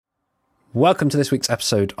Welcome to this week's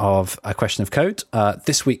episode of A Question of Code.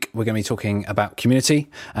 This week, we're going to be talking about community.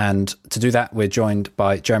 And to do that, we're joined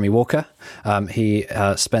by Jeremy Walker. He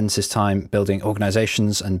spends his time building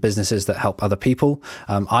organizations and businesses that help other people.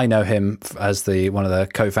 I know him as one of the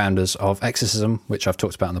co-founders of Exorcism, which I've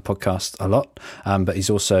talked about on the podcast a lot. But he's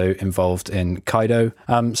also involved in Kaido.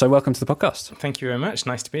 So welcome to the podcast. Thank you very much.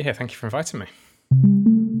 Nice to be here. Thank you for inviting me.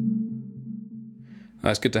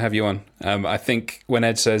 It's good to have you on. I think when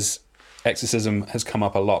Ed says Exorcism has come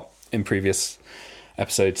up a lot in previous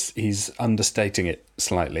episodes, he's understating it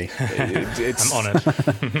slightly. I'm honoured.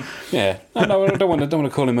 Yeah, I don't want to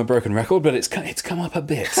call him a broken record, but it's come up a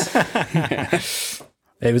bit. Yeah.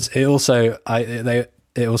 It also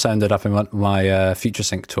ended up in my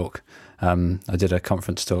FutureSync talk. I did a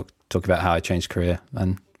conference talk about how I changed career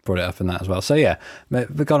and brought it up in that as well. So yeah,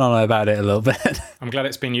 we've gone on about it a little bit. I'm glad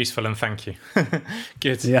it's been useful and thank you.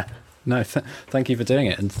 Good. Yeah. No, thank you for doing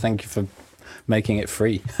it and thank you for making it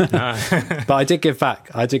free. But I did give back.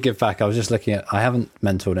 I was just looking at, I haven't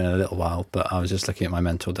mentored in a little while, but I was just looking at my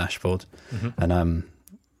mentor dashboard and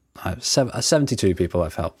I have 72 people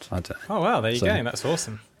I've helped. Oh, wow. There you go. That's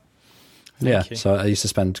awesome. Thank you. So I used to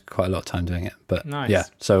spend quite a lot of time doing it. But nice. Yeah,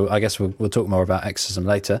 so I guess we'll talk more about Exorcism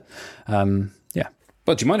later. Yeah.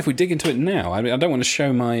 Well, do you mind if we dig into it now? I mean, I don't want to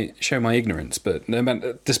show my ignorance, but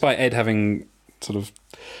despite Ed having sort of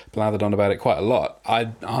blathered on about it quite a lot,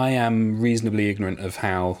 I am reasonably ignorant of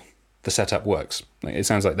how the setup works. Like, it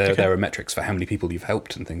sounds like there are metrics for how many people you've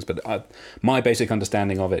helped and things, but my basic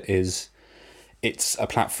understanding of it is it's a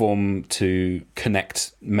platform to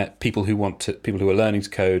connect people who are learning to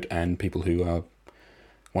code and people who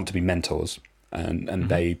want to be mentors, and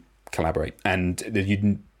they collaborate. And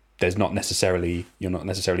you're not necessarily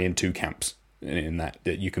in two camps in that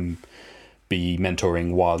you can be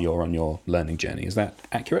mentoring while you're on your learning journey. Is that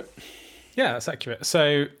accurate? Yeah, that's accurate.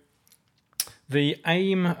 So the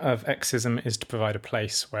aim of Exorcism is to provide a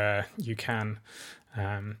place where you can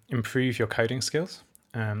improve your coding skills.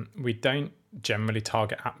 We don't generally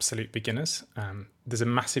target absolute beginners. There's a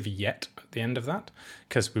massive yet at the end of that,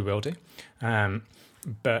 because we will do.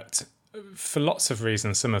 But for lots of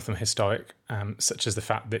reasons, some of them historic, such as the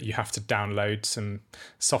fact that you have to download some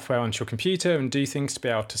software onto your computer and do things to be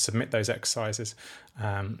able to submit those exercises.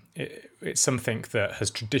 It's something that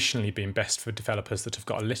has traditionally been best for developers that have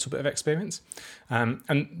got a little bit of experience.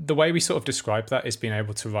 And the way we sort of describe that is being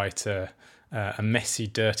able to write a messy,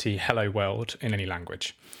 dirty hello world in any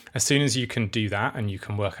language. As soon as you can do that and you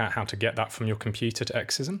can work out how to get that from your computer to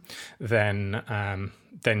Exorcism, then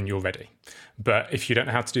you're ready. But if you don't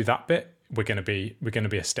know how to do that bit, we're going to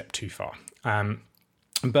be a step too far.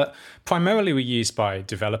 But primarily we're used by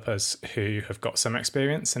developers who have got some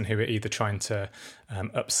experience and who are either trying to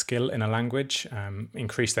upskill in a language,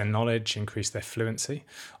 increase their knowledge, increase their fluency,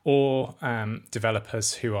 or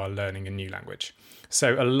developers who are learning a new language.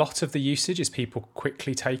 So a lot of the usage is people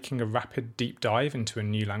quickly taking a rapid deep dive into a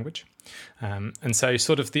new language. And so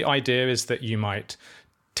sort of the idea is that you might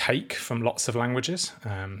take from lots of languages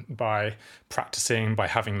by practicing, by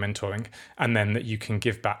having mentoring, and then that you can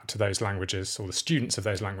give back to those languages or the students of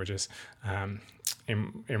those languages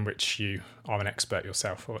in which you are an expert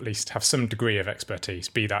yourself, or at least have some degree of expertise,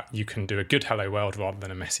 be that you can do a good hello world rather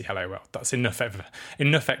than a messy hello world. That's enough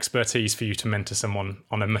expertise for you to mentor someone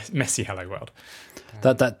on a messy hello world.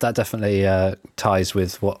 That definitely ties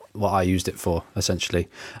with what I used it for, essentially.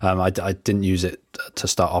 I didn't use it to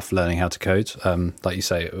start off learning how to code. Like you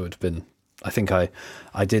say, it would have been, I think I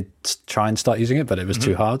did try and start using it, but it was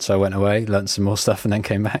too hard. So I went away, learned some more stuff and then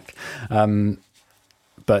came back.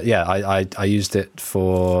 But yeah, I used it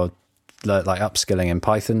for like upskilling in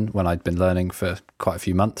Python when I'd been learning for quite a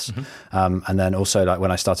few months. And then also like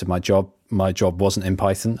when I started my job wasn't in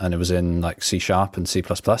Python and it was in like C# and C++.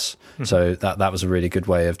 So that was a really good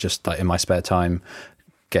way of just like in my spare time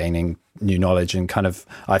gaining new knowledge, and kind of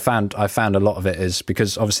I found a lot of it is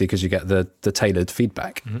because you get the tailored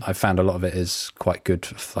feedback. I found a lot of it is quite good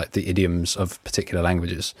for like the idioms of particular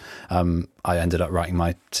languages. I ended up writing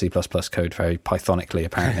my C++ code very Pythonically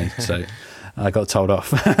apparently, so I got told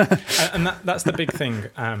off. And that's the big thing,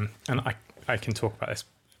 and I can talk about this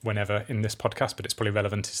whenever in this podcast, but it's probably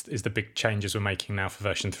relevant is the big changes we're making now for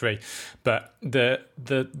version 3. But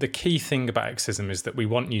the key thing about Exorcism is that we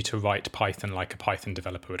want you to write Python like a Python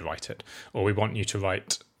developer would write it, or we want you to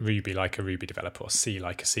write Ruby like a Ruby developer, or C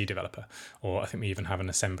like a C developer, or I think we even have an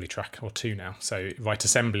assembly track or two now. So write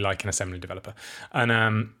assembly like an assembly developer.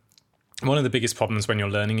 And one of the biggest problems when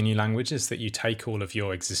you're learning a new language is that you take all of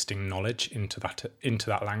your existing knowledge into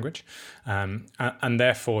that language, and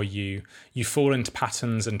therefore you fall into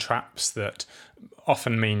patterns and traps that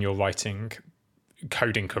often mean you're writing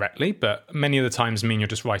coding correctly, but many of the times mean you're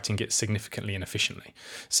just writing it significantly inefficiently.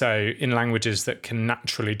 So in languages that can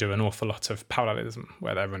naturally do an awful lot of parallelism,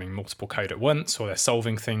 where they're running multiple code at once or they're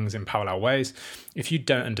solving things in parallel ways, if you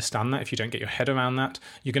don't understand that, if you don't get your head around that,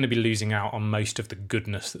 you're going to be losing out on most of the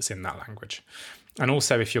goodness that's in that language. And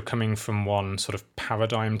also, if you're coming from one sort of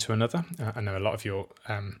paradigm to another, I know a lot of your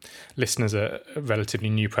listeners are relatively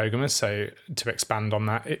new programmers, so to expand on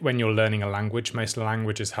that, when you're learning a language, most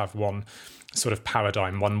languages have one sort of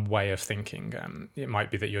paradigm, one way of thinking. It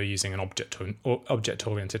might be that you're using an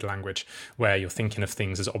object-oriented language where you're thinking of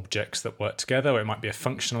things as objects that work together, or it might be a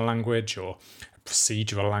functional language or a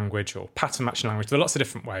procedural language or pattern matching language. There are lots of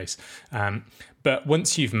different ways. But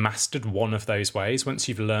once you've mastered one of those ways, once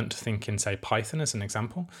you've learned to think in, say, Python as an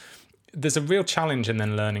example, there's a real challenge in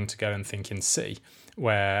then learning to go and think in C,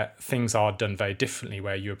 where things are done very differently,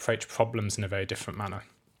 where you approach problems in a very different manner.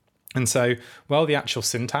 And so, while the actual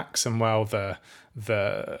syntax and while the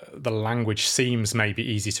language seems maybe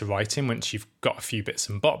easy to write in once you've got a few bits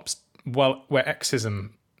and bobs, well, where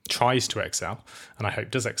Xism tries to excel, and I hope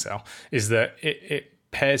does excel, is that it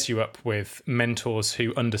pairs you up with mentors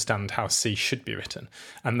who understand how C should be written,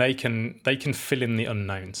 and they can fill in the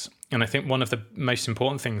unknowns. And I think one of the most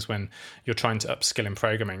important things when you're trying to upskill in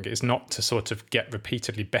programming is not to sort of get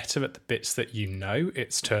repeatedly better at the bits that you know,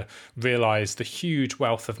 it's to realize the huge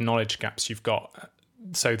wealth of knowledge gaps you've got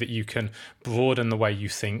so that you can broaden the way you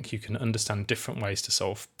think, you can understand different ways to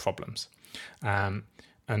solve problems. And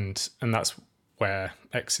that's where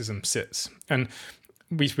Xism sits. And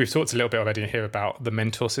we've talked a little bit already here about the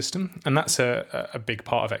mentor system, and that's a big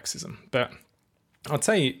part of Xism. But I'd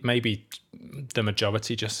say maybe the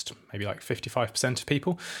majority, just maybe like 55% of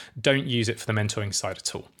people, don't use it for the mentoring side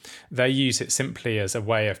at all. They use it simply as a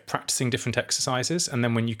way of practicing different exercises, and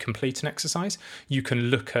then when you complete an exercise, you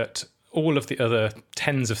can look at all of the other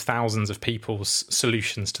tens of thousands of people's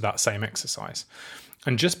solutions to that same exercise.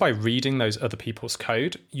 And just by reading those other people's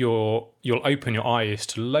code, you'll open your eyes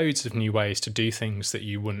to loads of new ways to do things that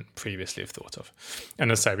you wouldn't previously have thought of.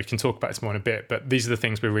 And as I say, we can talk about this more in a bit, but these are the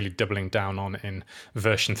things we're really doubling down on in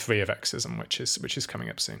version 3 of Xism, which is coming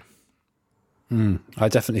up soon. I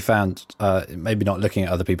definitely found, maybe not looking at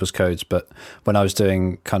other people's codes, but when I was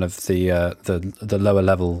doing kind of the lower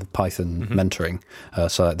level Python mentoring,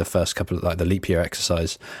 so like the first couple of, like the leap year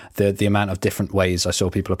exercise, the amount of different ways I saw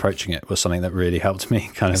people approaching it was something that really helped me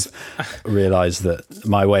kind of realize that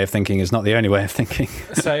my way of thinking is not the only way of thinking.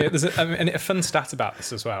 So there's a fun stat about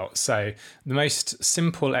this as well. So the most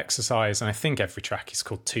simple exercise, and I think every track, is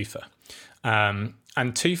called TUFA.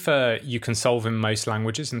 And TUFA you can solve in most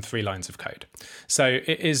languages in 3 lines of code. So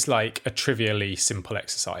it is like a trivially simple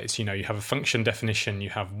exercise. You know, you have a function definition, you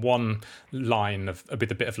have one line with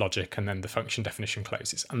a bit of logic, and then the function definition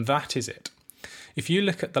closes. And that is it. If you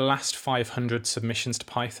look at the last 500 submissions to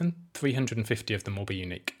Python, 350 of them will be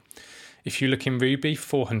unique. If you look in Ruby,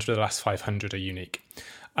 400 of the last 500 are unique.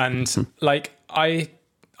 And like I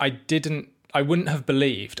wouldn't have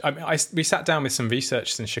believed. We sat down with some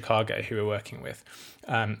researchers in Chicago who we're working with,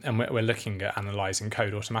 and we're looking at analysing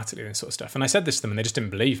code automatically and this sort of stuff. And I said this to them, and they just didn't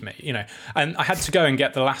believe me, you know. And I had to go and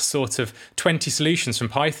get the last sort of 20 solutions from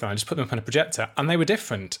Python. I just put them up on a projector, and they were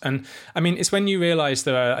different. And I mean, it's when you realise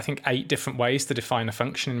there are, I think, 8 different ways to define a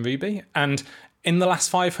function in Ruby, and in the last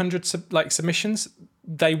 500 submissions,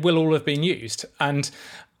 they will all have been used. And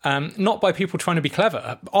not by people trying to be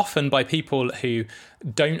clever, often by people who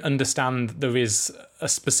don't understand there is a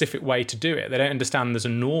specific way to do it. They don't understand there's a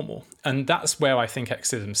normal. And that's where I think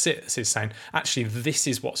Xism sits, is saying, actually, this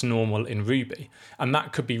is what's normal in Ruby. And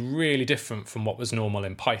that could be really different from what was normal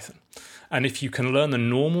in Python. And if you can learn the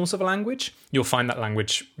normals of a language, you'll find that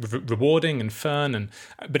language rewarding and fun.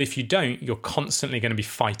 But if you don't, you're constantly going to be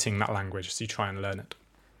fighting that language as you try and learn it.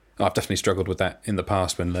 I've definitely struggled with that in the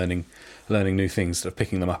past when learning new things, sort of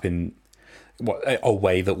picking them up in a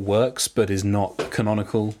way that works but is not a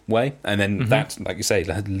canonical way, and then that, like you say,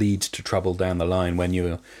 leads to trouble down the line when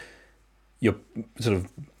you're sort of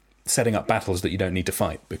setting up battles that you don't need to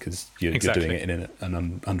fight because you're doing it in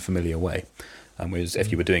an unfamiliar way. Whereas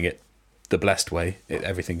if you were doing it the blessed way,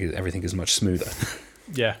 everything is much smoother.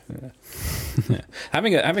 Yeah. Yeah.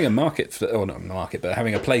 Having a market, or not a market, but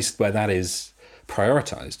having a place where that is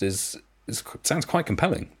prioritized sounds quite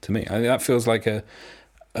compelling to me. I mean, that feels like a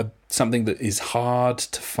something that is hard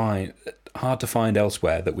to find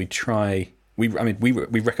elsewhere. That we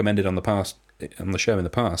recommended on the show in the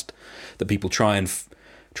past that people try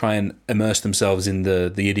and immerse themselves in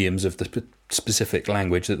the idioms of the specific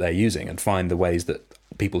language that they're using and find the ways that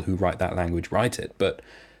people who write that language write it. But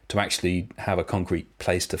to actually have a concrete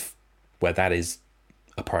place where that is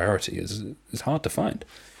a priority is hard to find.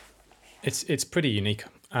 It's pretty unique,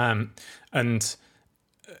 and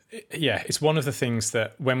yeah, it's one of the things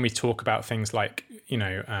that when we talk about things like,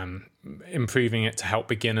 improving it to help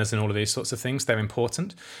beginners and all of these sorts of things, they're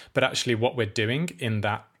important. But actually what we're doing in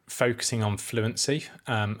that, focusing on fluency,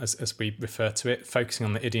 as we refer to it, focusing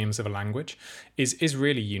on the idioms of a language is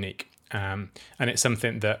really unique. And it's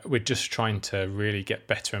something that we're just trying to really get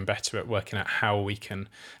better and better at, working out how we can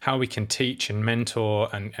teach and mentor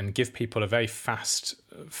and give people a very fast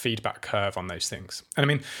feedback curve on those things. And I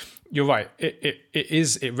mean, you're right. It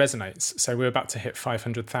resonates. So we're about to hit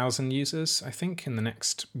 500,000 users, I think, in the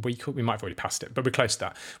next week. We might have already passed it, but we're close to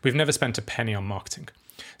that. We've never spent a penny on marketing.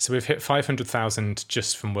 So we've hit 500,000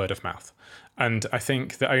 just from word of mouth. And I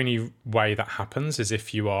think the only way that happens is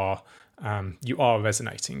if you are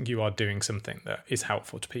resonating, you are doing something that is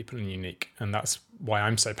helpful to people and unique. And that's why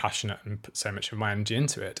I'm so passionate and put so much of my energy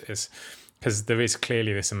into it, is because there is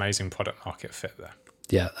clearly this amazing product market fit there.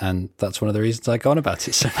 Yeah, and that's one of the reasons I go on about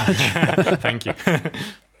it so much. Thank you.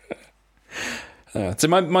 So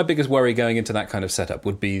my biggest worry going into that kind of setup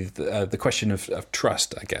would be the question of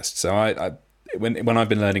trust, I guess. So when I've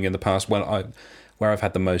been learning in the past, where I've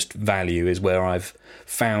had the most value is where I've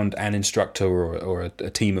found an instructor or a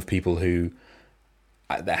team of people who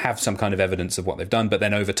that have some kind of evidence of what they've done, but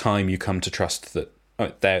then over time you come to trust that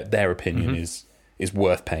their opinion is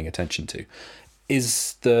worth paying attention to.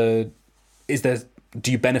 Do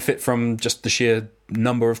you benefit from just the sheer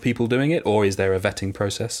number of people doing it, or is there a vetting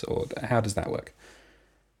process, or how does that work?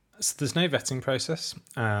 So there's no vetting process.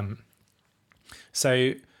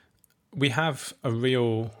 So we have a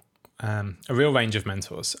real range of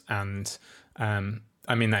mentors, and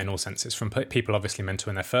I mean that in all senses. From people obviously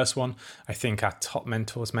mentoring their first one. I think our top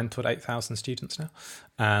mentors mentored 8,000 students now,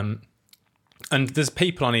 and there's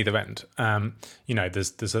people on either end.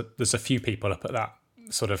 There's a few people up at that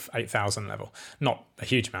sort of 8,000 level, not a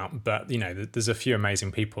huge amount, but there's a few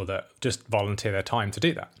amazing people that just volunteer their time to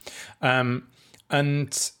do that,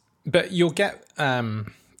 but you'll get a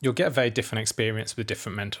very different experience with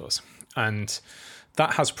different mentors, and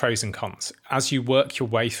that has pros and cons. As you work your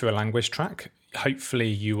way through a language track, hopefully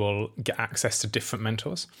you will get access to different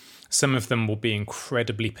mentors. Some of them will be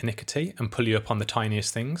incredibly pernickety and pull you up on the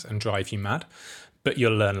tiniest things and drive you mad, but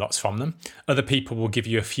you'll learn lots from them. Other people will give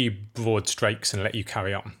you a few broad strokes and let you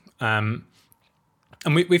carry on. And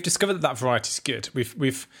we've discovered that variety is good.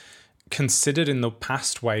 We've considered in the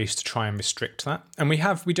past ways to try and restrict that. And we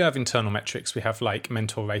do have internal metrics. We have like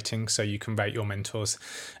mentor ratings, so you can rate your mentors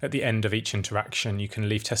at the end of each interaction. You can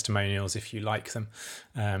leave testimonials if you like them.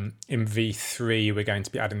 In V3, we're going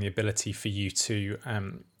to be adding the ability for you to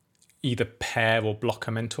either pair or block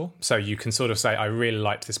a mentor. So you can sort of say, I really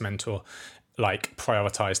liked this mentor, like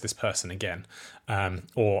prioritize this person again,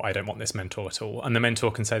 or I don't want this mentor at all. And the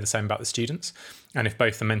mentor can say the same about the students. And if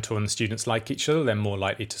both the mentor and the students like each other, they're more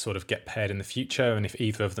likely to sort of get paired in the future. And if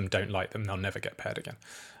either of them don't like them, they'll never get paired again.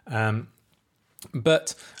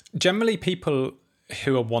 But generally people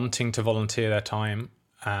who are wanting to volunteer their time,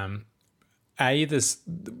 there's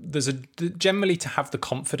generally, to have the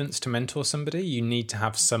confidence to mentor somebody, you need to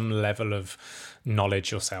have some level of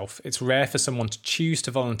knowledge yourself. It's rare for someone to choose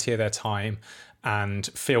to volunteer their time and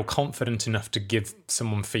feel confident enough to give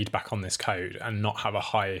someone feedback on this code and not have a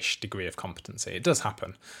highish degree of competency. It does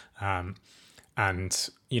happen. I think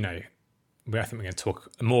we're going to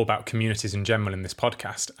talk more about communities in general in this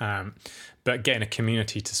podcast. But getting a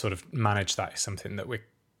community to sort of manage that is something that we're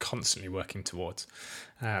constantly working towards.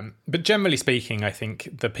 But generally speaking, I think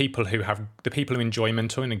the people who enjoy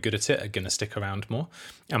mentoring and are good at it are going to stick around more.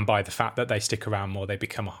 And by the fact that they stick around more, they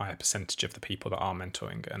become a higher percentage of the people that are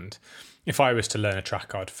mentoring. And if I was to learn a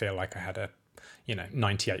track, I'd feel like I had a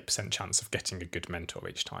 98% chance of getting a good mentor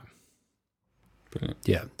each time. Brilliant.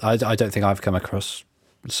 Yeah, I don't think I've come across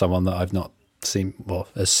someone that I've not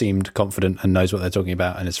has seemed confident and knows what they're talking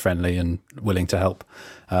about and is friendly and willing to help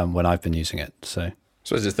when I've been using it. So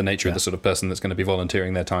it's just the nature of the sort of person that's going to be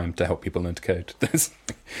volunteering their time to help people learn to code.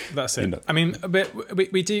 That's it. I mean, but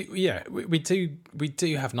we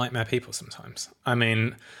do have nightmare people sometimes. I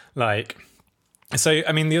mean, the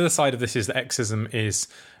other side of this is that Exism is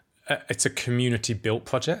it's a community built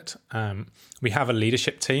project. We have a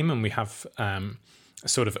leadership team and we have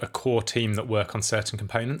sort of a core team that work on certain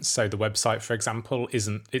components. So the website, for example,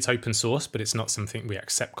 it's open source, but it's not something we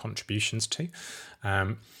accept contributions to.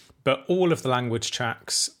 But all of the language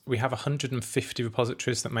tracks, we have 150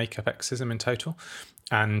 repositories that make up Exism in total,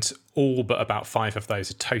 and all but about 5 of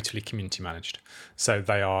those are totally community managed. So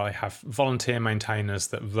they have volunteer maintainers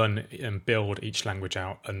that run and build each language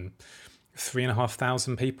out, and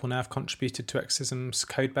 3,500 people now have contributed to Exism's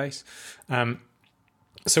code base.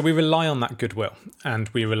 So we rely on that goodwill, and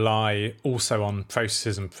we rely also on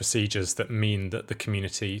processes and procedures that mean that the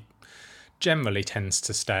community generally tends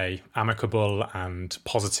to stay amicable and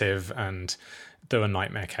positive, and there are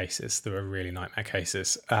nightmare cases. There are really nightmare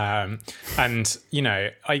cases. And, you know,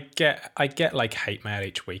 I get like hate mail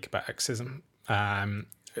each week about exism.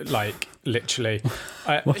 Like literally,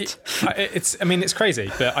 it's crazy,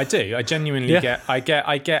 but I do. I genuinely get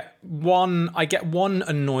one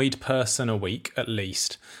annoyed person a week at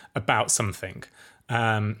least about something,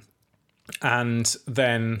 and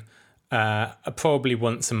then probably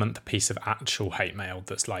once a month a piece of actual hate mail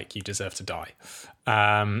that's like, you deserve to die.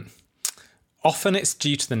 Often it's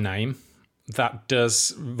due to the name. That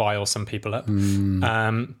does rile some people up,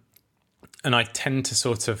 and I tend to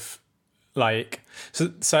sort of like,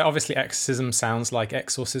 so obviously exorcism sounds like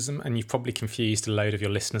exorcism, and you've probably confused a load of your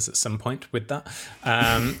listeners at some point with that.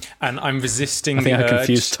 And I'm resisting I think I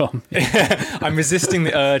confused Tom. I'm resisting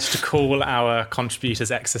the urge to call our contributors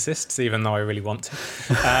exorcists, even though I really want to.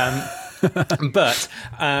 But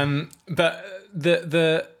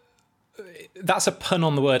that's a pun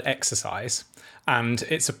on the word exercise, and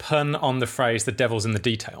it's a pun on the phrase "the devil's in the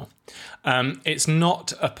detail." It's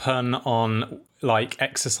not a pun on like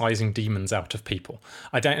exercising demons out of people.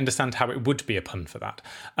 I don't understand how it would be a pun for that.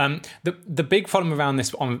 The big problem around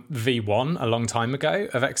this on V1 a long time ago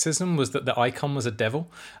of exorcism was that the icon was a devil,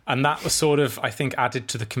 and that was sort of, I think, added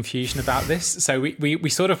to the confusion about this. So we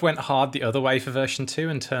sort of went hard the other way for version 2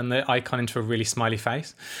 and turned the icon into a really smiley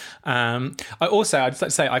face. I'd just like to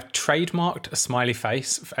say I've trademarked a smiley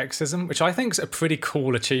face for exorcism, which I think is a pretty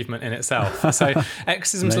cool achievement in itself. So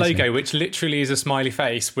exorcism's logo, which literally is a smiley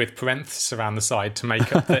face with parentheses around the side to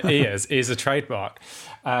make up the ears, is a trademark.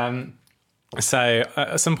 So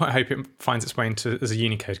at some point I hope it finds its way into as a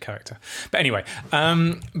Unicode character. But anyway,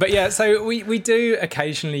 but yeah, so we do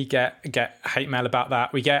occasionally get hate mail about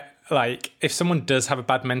that. We get, like, if someone does have a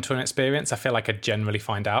bad mentoring experience, I feel like I generally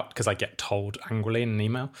find out because I get told angrily in an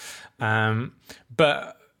email.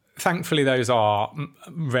 But thankfully those are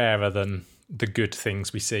rarer than the good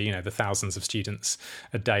things we see, you know, the thousands of students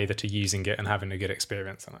a day that are using it and having a good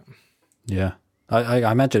experience on it. Yeah.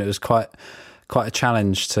 I imagine it was quite a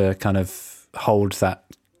challenge to kind of hold that.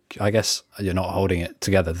 I guess you're not holding it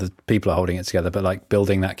together, the people are holding it together, but like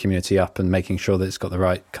building that community up and making sure that it's got the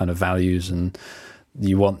right kind of values, and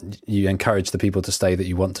you encourage the people to stay that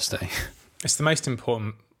you want to stay. It's the most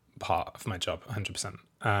important part of my job, 100%.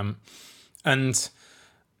 And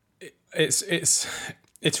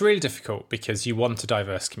it's really difficult because you want a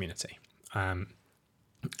diverse community,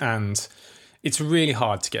 and it's really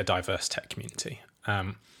hard to get a diverse tech community.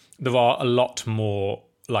 There are a lot more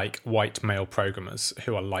like white male programmers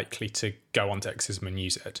who are likely to go onto exorcism and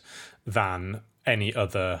use it than any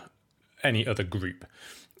other group.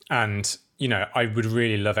 And, you know, I would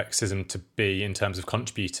really love exorcism to be, in terms of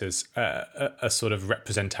contributors, a sort of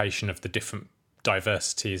representation of the different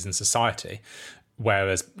diversities in society,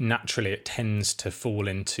 whereas naturally it tends to fall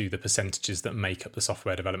into the percentages that make up the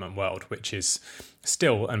software development world, which is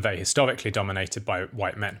still and very historically dominated by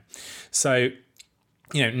white men. So,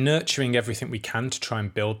 you know, nurturing everything we can to try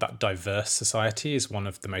and build that diverse society is one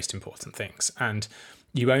of the most important things. And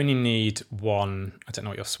you only need one, I don't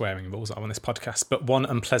know what your swearing rules are on this podcast, but one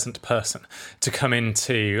unpleasant person to come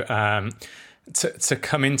into to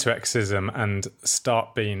come into exorcism and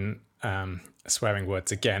start being swearing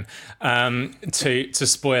words again, to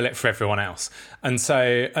spoil it for everyone else. And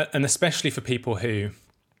so, and especially for people who,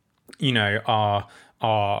 you know, are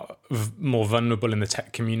more vulnerable in the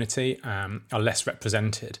tech community, are less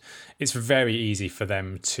represented, it's very easy for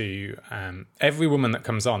them to, every woman that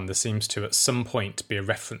comes on, there seems to at some point be a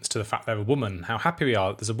reference to the fact they're a woman, how happy we are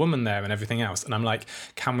that there's a woman there and everything else. And I'm like,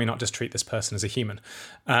 can we not just treat this person as a human?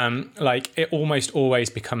 Like, it almost always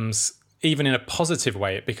becomes, even in a positive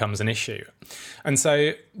way, it becomes an issue. And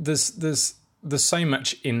so there's so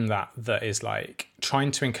much in that is like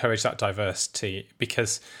trying to encourage that diversity,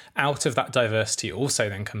 because out of that diversity also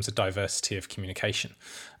then comes a diversity of communication.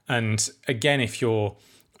 And again, if you've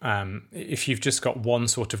just got one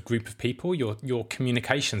sort of group of people, your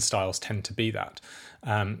communication styles tend to be that.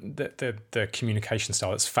 The communication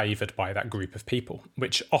style that's favoured by that group of people,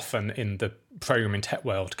 which often in the programming tech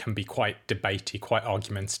world can be quite debatey, quite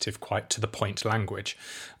argumentative, quite to the point language.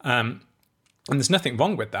 And there's nothing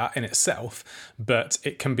wrong with that in itself, but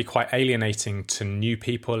it can be quite alienating to new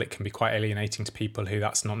people. It can be quite alienating to people who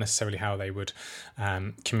that's not necessarily how they would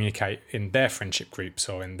communicate in their friendship groups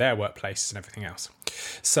or in their workplaces and everything else.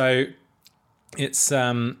 So it's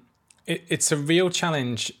a real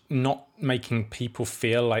challenge not making people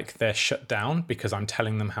feel like they're shut down because I'm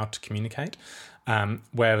telling them how to communicate,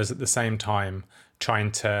 whereas at the same time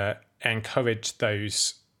trying to encourage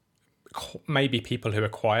those maybe people who are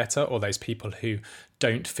quieter, or those people who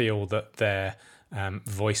don't feel that their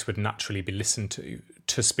voice would naturally be listened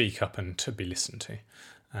to speak up and to be listened to.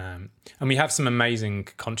 And we have some amazing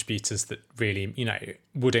contributors that really,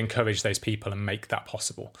 would encourage those people and make that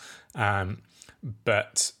possible.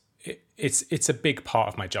 But it's a big part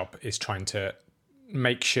of my job, is trying to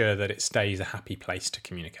make sure that it stays a happy place to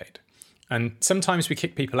communicate. And sometimes we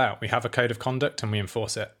kick people out. We have a code of conduct and we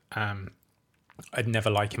enforce it. I'd never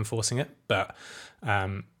like enforcing it, but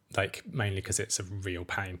mainly because it's a real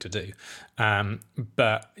pain to do.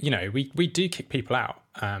 But we do kick people out.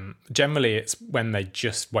 Generally, it's when they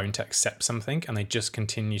just won't accept something and they just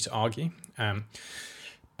continue to argue.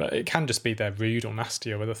 But it can just be they're rude or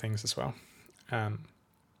nasty or other things as well.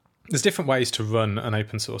 There's different ways to run an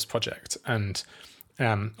open source project and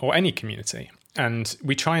or any community, and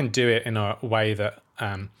we try and do it in a way that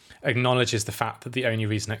acknowledges the fact that the only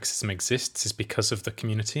reason Exism exists is because of the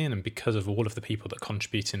community and because of all of the people that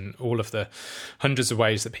contribute in all of the hundreds of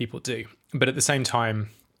ways that people do. But at the same time,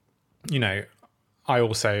 I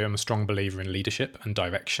also am a strong believer in leadership and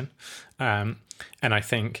direction. And I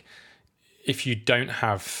think if you don't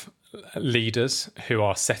have leaders who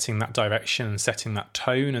are setting that direction and setting that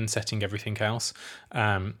tone and setting everything else,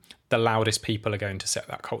 the loudest people are going to set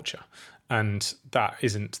that culture. And that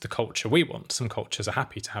isn't the culture we want. Some cultures are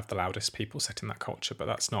happy to have the loudest people setting that culture, but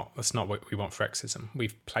that's not what we want for Exism. We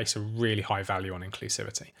place a really high value on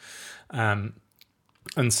inclusivity. And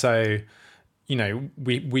so,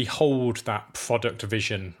 we hold that product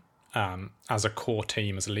vision as a core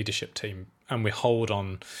team, as a leadership team, and we hold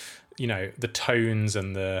on, the tones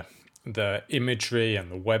and the imagery and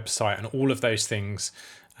the website and all of those things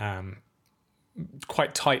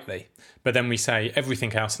quite tightly. But then we say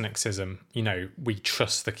everything else in Exism, we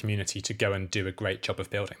trust the community to go and do a great job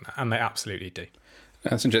of building that, and they absolutely do.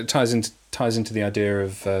 That's interesting. It ties into the idea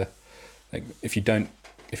of if you don't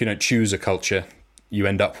choose a culture, you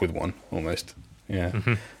end up with one almost. Yeah,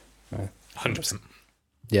 100%.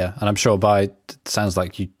 Yeah, and I'm sure it sounds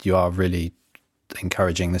like you are really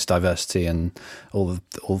encouraging this diversity and all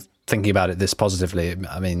thinking about it this positively.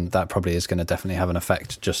 I mean, that probably is going to definitely have an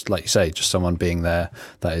effect. Just like you say, just someone being there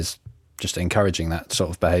that is just encouraging that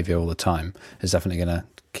sort of behaviour all the time is definitely going to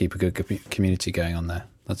keep a good community going on there.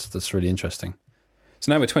 That's really interesting.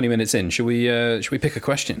 So now we're 20 minutes in. Should we pick a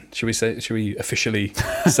question? Should we officially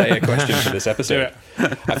say a question for this episode? Do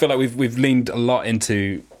it. I feel like we've leaned a lot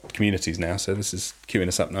into communities now, so this is queuing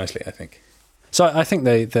us up nicely, I think. So I think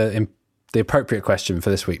the appropriate question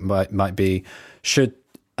for this week might be: should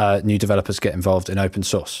new developers get involved in open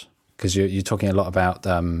source? Because you're talking a lot about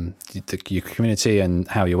your community and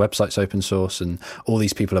how your website's open source, and all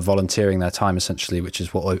these people are volunteering their time essentially, which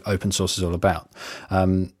is what open source is all about.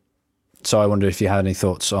 So I wonder if you had any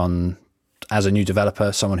thoughts on, as a new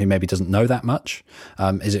developer, someone who maybe doesn't know that much,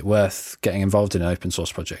 is it worth getting involved in an open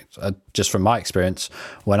source project? Just from my experience,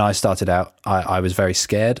 when I started out, I was very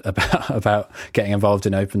scared about getting involved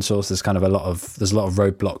in open source. There's a lot of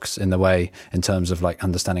roadblocks in the way in terms of like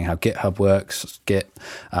understanding how GitHub works, Git,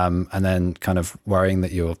 and then kind of worrying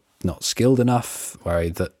that you're not skilled enough,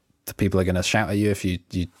 worried that the people are going to shout at you if you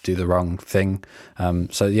do the wrong thing.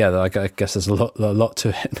 So yeah, I guess there's a lot to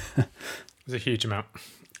it. There's a huge amount.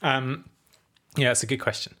 Yeah, it's a good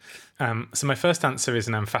question. So my first answer is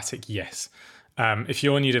an emphatic yes. If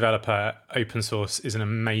you're a new developer, open source is an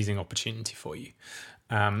amazing opportunity for you.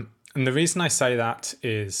 And the reason I say that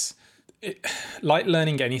is, like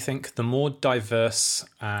learning anything, the more diverse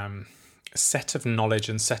set of knowledge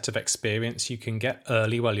and set of experience you can get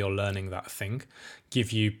early while you're learning that thing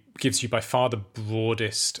gives you by far the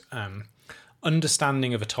broadest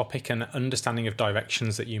understanding of a topic and understanding of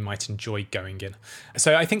directions that you might enjoy going in.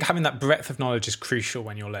 So I think having that breadth of knowledge is crucial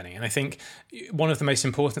when you're learning. And I think one of the most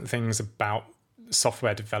important things about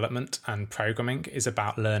software development and programming is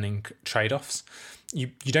about learning trade-offs. You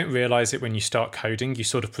don't realize it when you start coding. You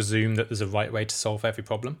sort of presume that there's a right way to solve every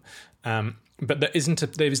problem. But there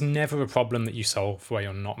is never a problem that you solve where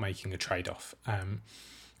you're not making a trade-off.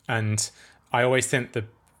 And I always think that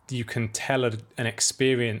you can tell an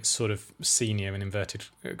experienced sort of senior in inverted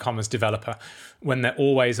commas developer when they're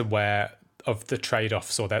always aware of the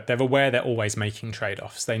trade-offs, or that they're aware they're always making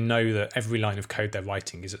trade-offs. They know that every line of code they're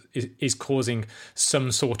writing is causing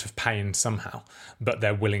some sort of pain somehow, but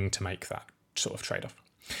they're willing to make that sort of trade-off.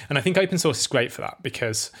 And I think open source is great for that,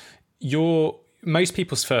 because most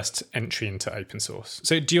people's first entry into open source.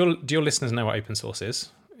 So do your listeners know what open source is?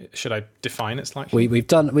 Should I define it slightly? We've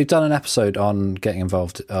done an episode on getting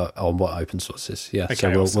involved on what open source is. Yeah, okay,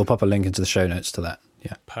 so we'll pop a link into the show notes to that.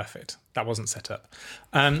 Yeah. Perfect. That wasn't set up.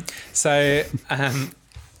 So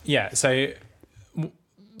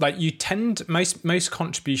like you tend, most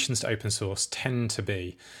contributions to open source tend to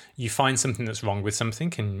be, you find something that's wrong with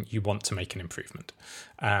something and you want to make an improvement.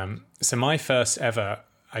 So my first ever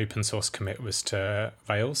open source commit was to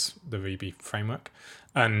Rails, the Ruby framework.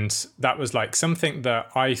 And that was like something that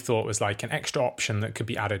I thought was like an extra option that could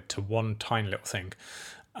be added to one tiny little thing.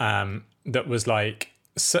 That was like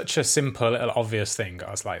such a simple little obvious thing.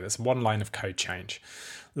 I was like, there's one line of code change.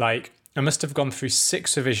 Like, I must have gone through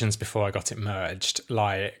 6 revisions before I got it merged.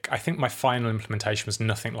 Like, I think my final implementation was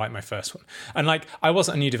nothing like my first one. And like, I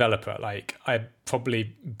wasn't a new developer. Like, I'd probably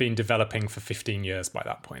been developing for 15 years by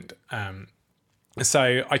that point.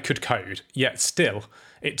 So I could code, yet still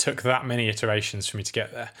it took that many iterations for me to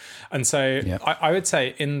get there. And so I would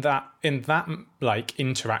say in that like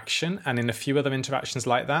interaction and in a few other interactions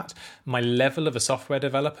like that, my level of a software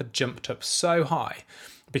developer jumped up so high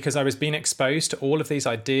because I was being exposed to all of these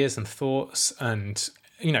ideas and thoughts and,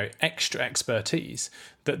 you know, extra expertise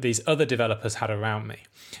that these other developers had around me.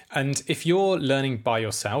 And if you're learning by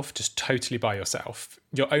yourself, just totally by yourself,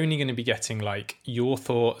 you're only going to be getting like your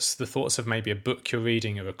thoughts, the thoughts of maybe a book you're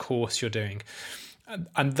reading or a course you're doing.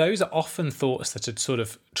 And those are often thoughts that are sort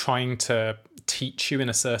of trying to teach you in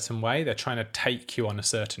a certain way. They're trying to take you on a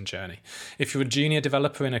certain journey. If you're a junior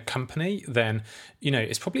developer in a company, then, you know,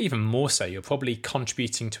 it's probably even more so. You're probably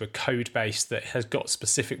contributing to a code base that has got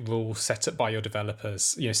specific rules set up by your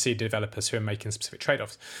developers, you know, seed developers who are making specific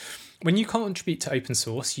trade-offs. When you contribute to open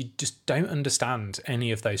source, you just don't understand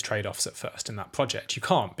any of those trade-offs at first in that project. You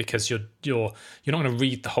can't, because you're not going to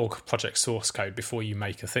read the whole project source code before you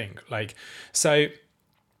make a thing. Like, so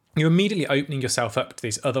you're immediately opening yourself up to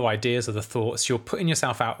these other ideas, other thoughts. You're putting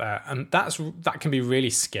yourself out there, and that can be really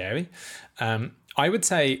scary. I would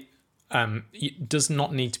say it does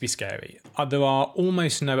not need to be scary. There are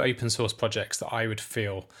almost no open source projects that I would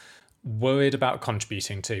feel worried about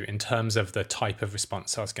contributing to in terms of the type of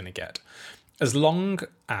response I was going to get. As long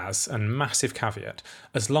as, and massive caveat,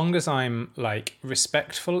 as long as I'm like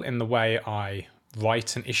respectful in the way I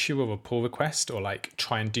write an issue or a pull request or like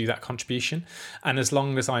try and do that contribution, and as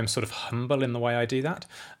long as I'm sort of humble in the way I do that,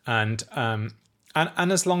 and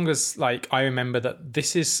as long as like I remember that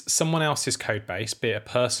this is someone else's code base, be it a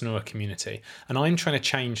person or a community, and I'm trying to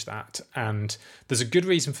change that, and there's a good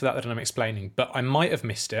reason for that I'm explaining, but I might have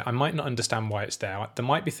missed it, I might not understand why it's there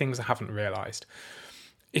might be things I haven't realized.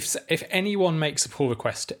 If anyone makes a pull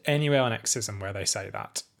request anywhere on Exism where they say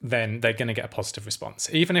that, then they're going to get a positive response.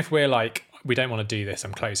 Even if we're like, we don't want to do this,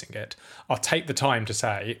 I'm closing it, I'll take the time to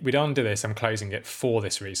say, we don't want to do this, I'm closing it for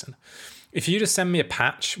this reason. If you just send me a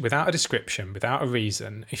patch without a description, without a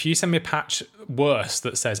reason, if you send me a patch worse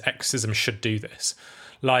that says Exism should do this,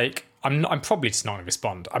 like, I'm probably just not going to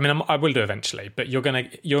respond. I mean, I will do eventually, but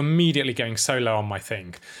you're immediately going so low on my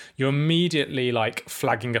thing. You're immediately like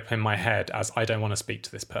flagging up in my head as I don't want to speak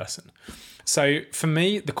to this person. So for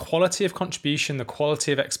me, the quality of contribution, the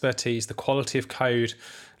quality of expertise, the quality of code,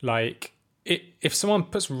 like if someone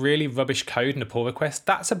puts really rubbish code in a pull request,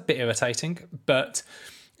 that's a bit irritating. But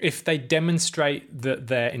if they demonstrate that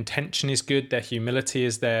their intention is good, their humility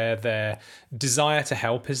is there, their desire to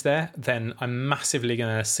help is there, then I'm massively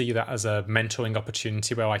going to see that as a mentoring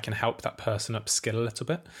opportunity where I can help that person upskill a little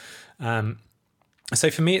bit. So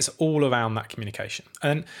for me, it's all around that communication.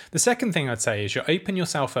 And the second thing I'd say is you open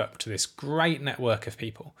yourself up to this great network of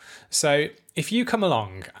people. So if you come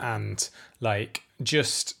along and like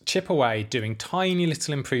just chip away doing tiny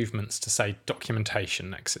little improvements to, say,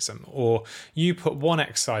 documentation Exism, or you put one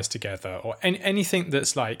exercise together, or anything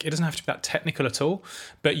that's like, it doesn't have to be that technical at all,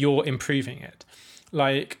 but you're improving it.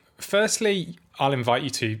 Like, firstly, I'll invite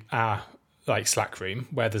you to our like Slack room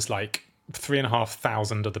where there's like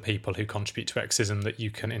 3,500 other people who contribute to Exism that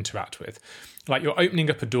you can interact with. Like, you're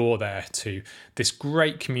opening up a door there to this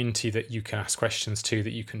great community that you can ask questions to,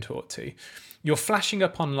 that you can talk to. You're flashing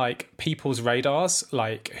up on like people's radars,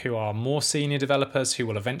 like who are more senior developers who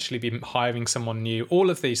will eventually be hiring someone new,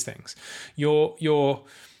 all of these things. You're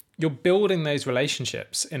building those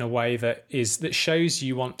relationships in a way that shows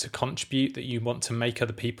you want to contribute, that you want to make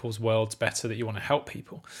other people's worlds better, that you want to help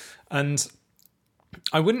people. And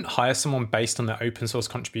I wouldn't hire someone based on their open source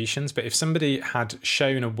contributions, but if somebody had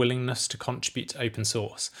shown a willingness to contribute to open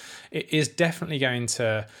source, it is definitely going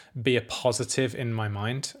to be a positive in my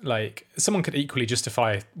mind. Like, someone could equally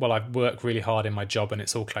justify, well, I've worked really hard in my job and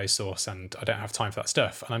it's all closed source and I don't have time for that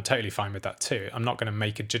stuff. And I'm totally fine with that too. I'm not going to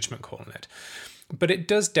make a judgment call on it. But it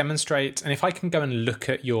does demonstrate, and if I can go and look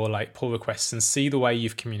at your like pull requests and see the way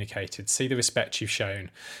you've communicated, see the respect you've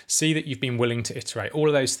shown, see that you've been willing to iterate, all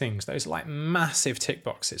of those things, those are like massive tick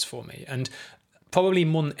boxes for me. And probably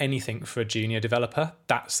more than anything for a junior developer,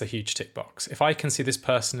 that's the huge tick box. If I can see this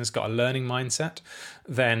person has got a learning mindset,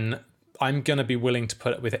 then I'm going to be willing to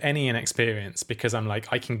put it with any inexperience, because I'm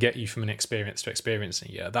like, I can get you from an experience to experience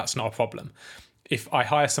in a year. That's not a problem. If I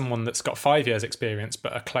hire someone that's got 5 years experience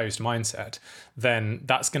but a closed mindset, then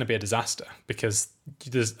that's going to be a disaster, because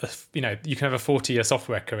there's you can have a 40-year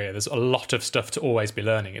software career. There's a lot of stuff to always be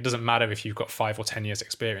learning. It doesn't matter if you've got 5 or 10 years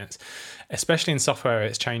experience, especially in software.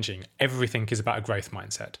 It's changing. Everything is about a growth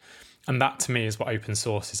mindset. And that to me is what open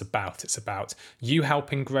source is about. It's about you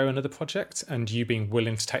helping grow another project and you being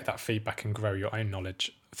willing to take that feedback and grow your own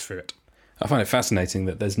knowledge through it. I find it fascinating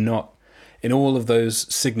that there's not, in all of those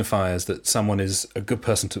signifiers that someone is a good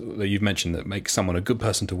person that you've mentioned, that makes someone a good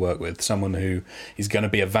person to work with, someone who is going to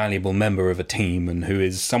be a valuable member of a team and who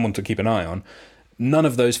is someone to keep an eye on, none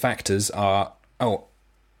of those factors are,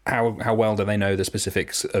 how well do they know the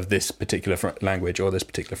specifics of this particular language or this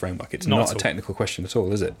particular framework? It's not a technical question at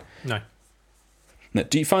all, is it? No. Now,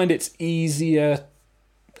 do you find it's easier,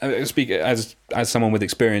 speak as someone with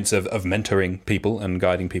experience of mentoring people and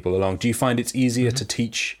guiding people along, do you find it's easier to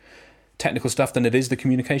teach technical stuff than it is the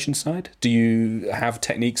communication side? Do you have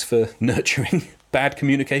techniques for nurturing bad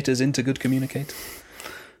communicators into good communicators?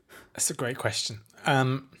 That's a great question.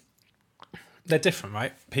 They're different,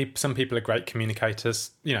 right? Some people are great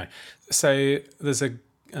communicators, So there's a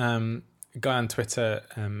guy on Twitter,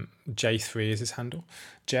 J3 is his handle,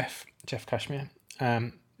 Jeff Kashmir.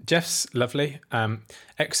 Jeff's lovely.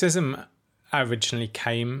 Exism originally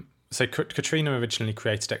came. So Katrina originally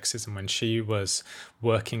created Exism when she was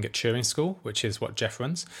working at Turing School, which is what Jeff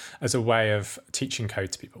runs, as a way of teaching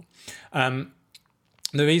code to people. The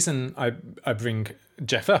reason I bring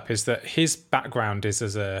Jeff up is that his background is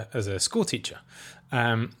as a school teacher,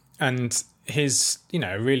 and he's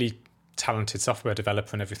a really talented software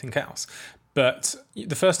developer and everything else. But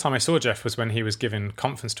the first time I saw Jeff was when he was giving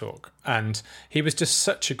conference talk, and he was just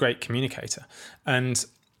such a great communicator. And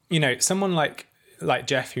someone like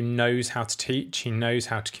Jeff, who knows how to teach, he knows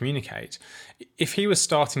how to communicate. If he was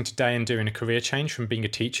starting today and doing a career change from being a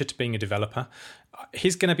teacher to being a developer,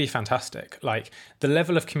 he's going to be fantastic. Like, the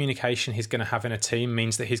level of communication he's going to have in a team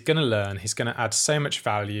means that he's going to learn, he's going to add so much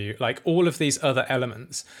value. Like, all of these other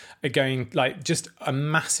elements are going just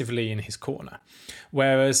massively in his corner.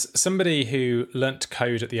 Whereas somebody who learnt to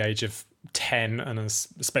code at the age of 10 and has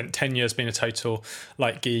spent 10 years being a total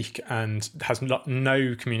geek and has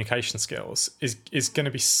no communication skills is going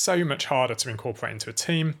to be so much harder to incorporate into a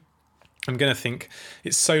team. I'm going to think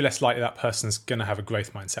it's so less likely that person's going to have a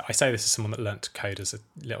growth mindset. I say this as someone that learnt to code as a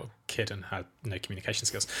little kid and had no communication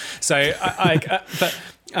skills. So,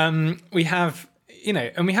 we have,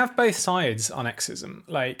 and we have both sides on Exism.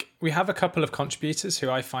 Like, we have a couple of contributors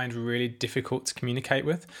who I find really difficult to communicate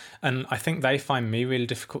with, and I think they find me really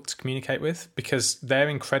difficult to communicate with, because they're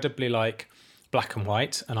incredibly black and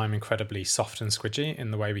white, and I'm incredibly soft and squidgy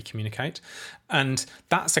in the way we communicate. And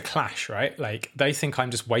that's a clash, right? Like, they think I'm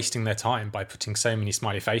just wasting their time by putting so many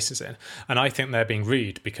smiley faces in, and I think they're being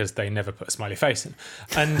rude because they never put a smiley face in.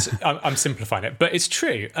 And I'm simplifying it, but it's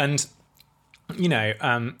true. And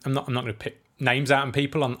I'm not going to pick names out on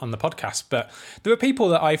people on the podcast, but there are people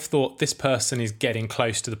that I've thought, this person is getting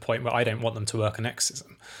close to the point where I don't want them to work on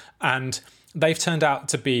Exism, and they've turned out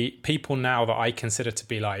to be people now that I consider to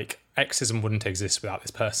be Exism wouldn't exist without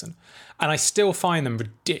this person. And I still find them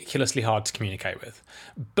ridiculously hard to communicate with.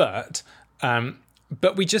 But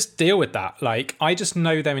we just deal with that. I just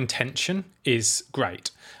know their intention is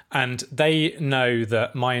great. And they know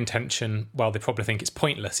that my intention, well, they probably think it's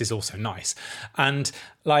pointless, is also nice. And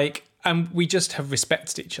we just have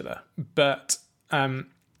respected each other. But I've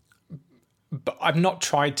not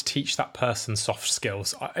tried to teach that person soft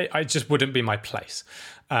skills. I just wouldn't be my place.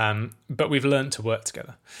 But we've learned to work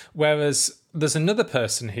together. Whereas there's another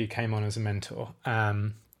person who came on as a mentor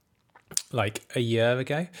a year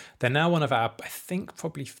ago. They're now one of our, I think,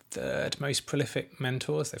 probably third most prolific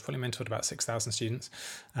mentors. They've probably mentored about 6,000 students.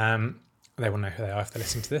 They will know who they are if they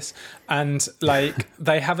listen to this. And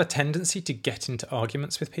they have a tendency to get into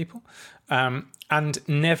arguments with people, and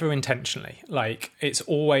never intentionally. It's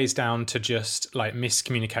always down to just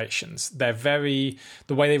miscommunications.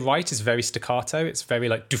 The way they write is very staccato. It's very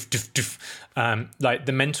doof, doof, doof.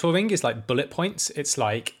 The mentoring is bullet points. It's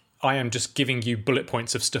I am just giving you bullet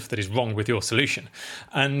points of stuff that is wrong with your solution.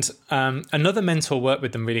 And another mentor worked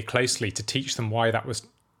with them really closely to teach them why that was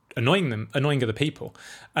annoying other people.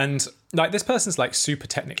 And this person's super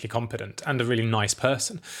technically competent and a really nice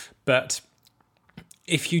person, but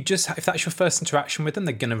if that's your first interaction with them,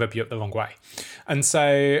 they're going to rub you up the wrong way. And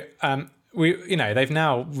so they've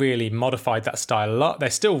now really modified that style a lot. They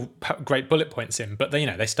still put great bullet points in, but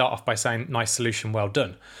they start off by saying nice solution, well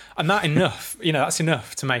done, and that's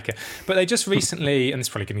enough to make it. But they just recently, and this is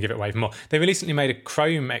probably going to give it away even more, they recently made a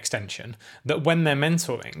Chrome extension that when they're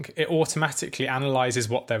mentoring, it automatically analyzes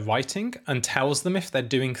what they're writing and tells them if they're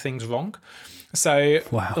doing things wrong. So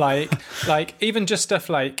wow. like even just stuff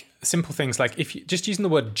like simple things like if you just using the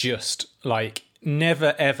word just, like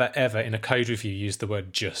never ever ever in a code review use the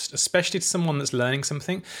word just, especially to someone that's learning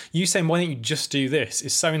something. You saying why don't you just do this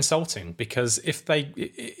is so insulting, because if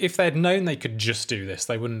they'd known they could just do this,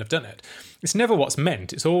 they wouldn't have done it. It's never what's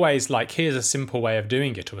meant. It's always like, here's a simple way of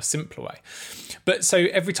doing it, or a simpler way. But so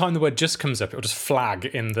every time the word just comes up, it'll just flag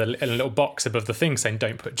in a little box above the thing saying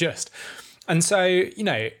don't put just. And so,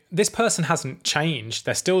 this person hasn't changed.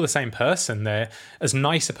 They're still the same person. They're as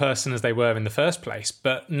nice a person as they were in the first place.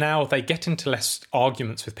 But now they get into less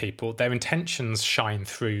arguments with people. Their intentions shine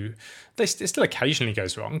through. It still occasionally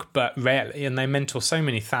goes wrong, but rarely. And they mentor so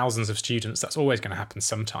many thousands of students. That's always going to happen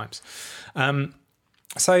sometimes. But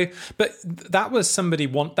that was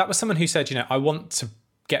someone who said, I want to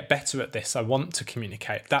get better at this. I want to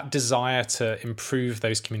communicate. That desire to improve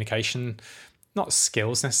those communication not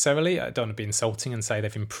skills necessarily. I don't want to be insulting and say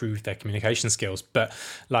they've improved their communication skills, but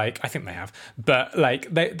I think they have. But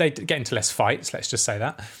they get into less fights, let's just say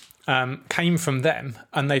that, came from them.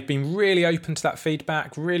 And they've been really open to that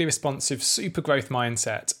feedback, really responsive, super growth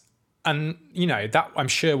mindset. And, that I'm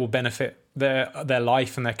sure will benefit their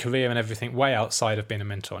life and their career and everything way outside of being a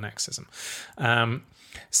mentor on Exism.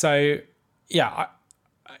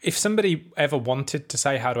 If somebody ever wanted to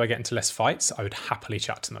say, how do I get into less fights? I would happily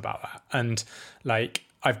chat to them about that. And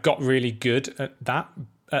I've got really good at that,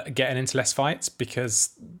 at getting into less fights,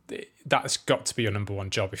 because that's got to be your number one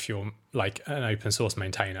job if you're an open source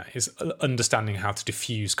maintainer, is understanding how to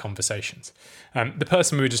diffuse conversations. The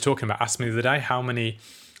person we were just talking about asked me the other day how many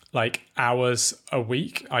hours a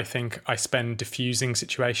week I think I spend diffusing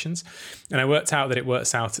situations. And I worked out that it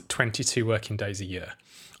works out at 22 working days a year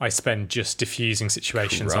I spend just diffusing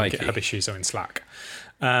situations on GitHub issues or in Slack.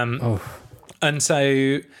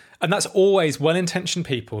 And that's always well-intentioned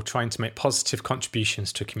people trying to make positive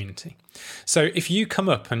contributions to a community. So if you come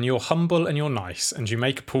up and you're humble and you're nice and you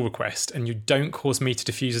make a pull request and you don't cause me to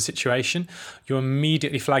diffuse a situation, you're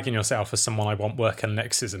immediately flagging yourself as someone I want working on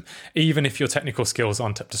Exism, even if your technical skills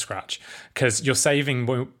aren't up to scratch, because you're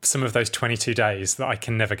saving some of those 22 days that I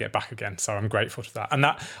can never get back again. So I'm grateful to that. And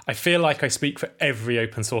that, I feel like I speak for every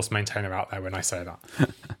open source maintainer out there when I say that.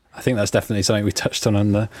 I think that's definitely something we touched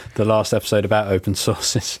on the last episode about open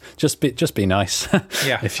source. Is just be nice.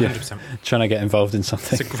 Yeah, if you're 100%. trying to get involved in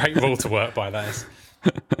something. It's a great rule to work by, that is.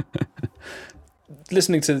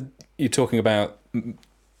 Listening to you talking about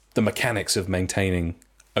the mechanics of maintaining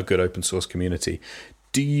a good open source community,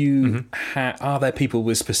 do you are there people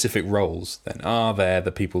with specific roles then? Are there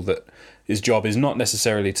the people that his job is not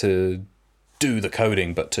necessarily to do the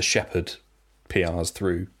coding, but to shepherd PRs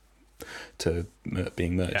through to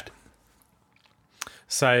being merged? Yeah.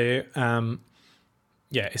 So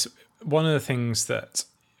it's one of the things that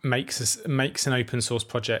makes an open source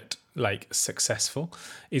project successful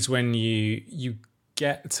is when you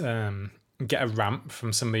get a ramp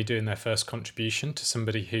from somebody doing their first contribution to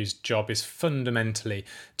somebody whose job is fundamentally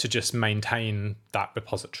to just maintain that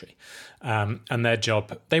repository, and their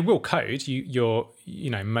job, they will code.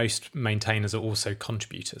 Most maintainers are also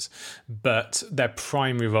contributors, but their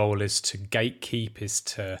primary role is to gatekeep, is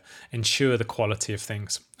to ensure the quality of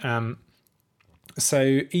things.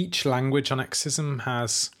 So each language on Exism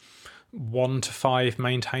has 1 to 5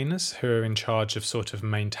 maintainers who are in charge of sort of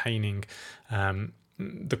maintaining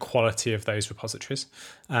the quality of those repositories.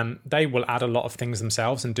 They will add a lot of things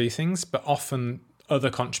themselves and do things, but often other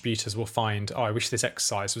contributors will find, I wish this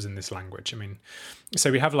exercise was in this language. So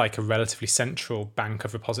we have a relatively central bank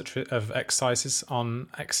of repository of exercises on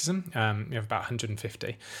Exism. We have about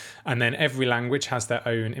 150. And then every language has their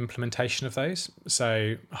own implementation of those.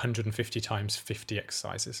 So 150 times 50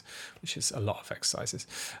 exercises, which is a lot of exercises.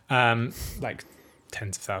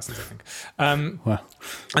 Tens of thousands, I think. Wow.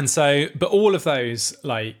 And so, but all of those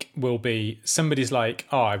will be, somebody's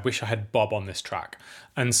I wish I had Bob on this track.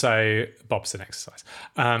 And so Bob's an exercise.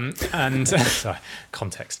 Sorry,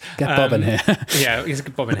 context. Get Bob in here. Yeah, he's a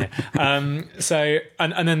good Bob in here. And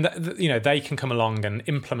then, they can come along and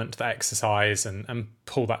implement that exercise and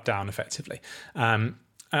pull that down effectively. And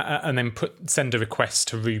then send a request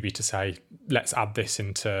to Ruby to say, let's add this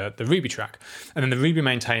into the Ruby track. And then the Ruby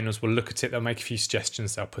maintainers will look at it, they'll make a few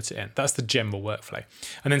suggestions, they'll put it in. That's the general workflow.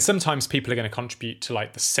 And then sometimes people are going to contribute to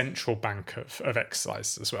the central bank of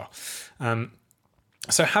exercises as well.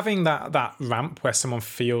 So having that ramp where someone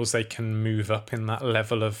feels they can move up in that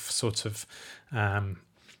level of sort of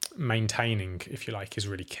maintaining, if you like, is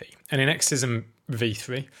really key. And in Exism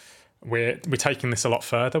V3, we're taking this a lot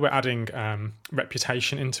further. We're adding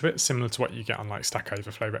reputation into it, similar to what you get on like Stack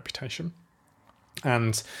Overflow reputation.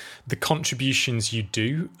 And the contributions you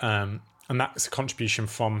do, and that's a contribution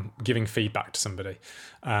from giving feedback to somebody,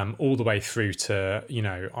 all the way through to,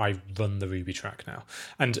 I run the Ruby track now.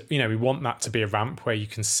 And, we want that to be a ramp where you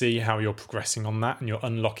can see how you're progressing on that and you're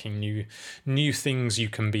unlocking new things you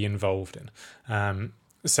can be involved in.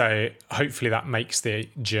 So hopefully that makes the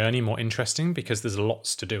journey more interesting, because there's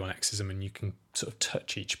lots to do on Exism and you can sort of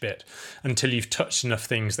touch each bit until you've touched enough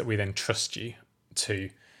things that we then trust you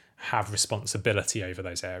to have responsibility over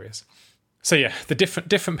those areas. So yeah, the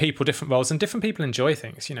different people, different roles, and different people enjoy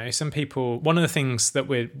things. Some people, one of the things that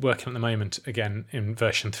we're working on at the moment, again, in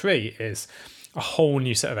version 3, is a whole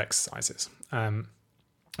new set of exercises.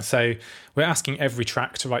 So we're asking every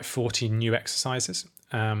track to write 40 new exercises.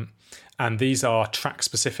 And these are track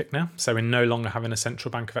specific now. So we're no longer having a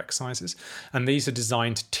central bank of exercises. And these are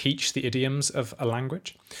designed to teach the idioms of a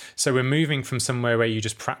language. So we're moving from somewhere where you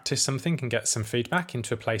just practice something and get some feedback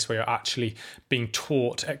into a place where you're actually being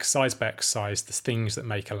taught exercise by exercise the things that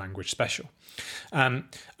make a language special. And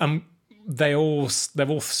they're all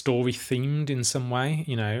story themed in some way.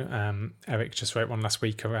 Eric just wrote one last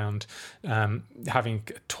week around having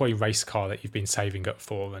a toy race car that you've been saving up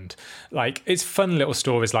for, and like it's fun little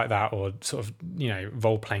stories like that, or sort of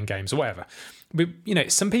role playing games or whatever. But,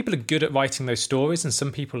 some people are good at writing those stories and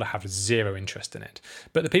some people have zero interest in it.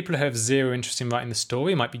 But the people who have zero interest in writing the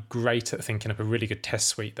story might be great at thinking up a really good test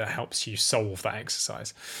suite that helps you solve that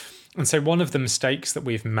exercise. And so one of the mistakes that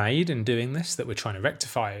we've made in doing this, that we're trying to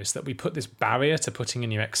rectify, is that we put this barrier to putting a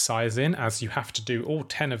new exercise in, as you have to do all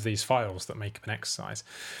 10 of these files that make up an exercise.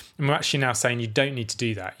 And we're actually now saying you don't need to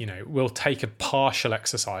do that. We'll take a partial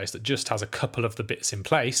exercise that just has a couple of the bits in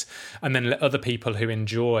place, and then let other people who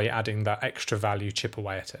enjoy adding that extra value chip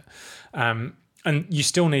away at it. And you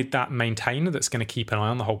still need that maintainer that's going to keep an eye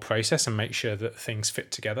on the whole process and make sure that things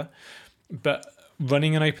fit together. But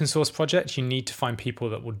running an open source project, you need to find people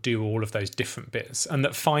that will do all of those different bits and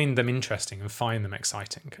that find them interesting and find them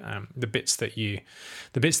exciting. The bits that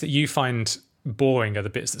you find boring are the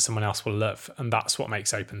bits that someone else will love, and that's what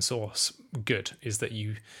makes open source good, is that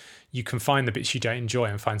you can find the bits you don't enjoy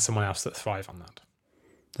and find someone else that thrive on that.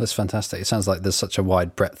 That's fantastic. It sounds like there's such a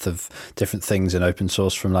wide breadth of different things in open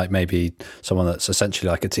source, from like maybe someone that's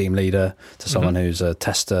essentially like a team leader to someone who's a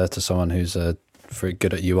tester to someone who's very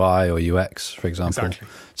good at UI or UX, for example. Exactly.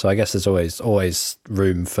 So I guess there's always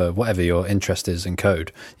room for whatever your interest is in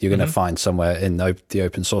code. You're going to find somewhere in the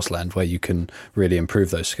open source land where you can really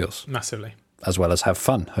improve those skills. Massively. As well as have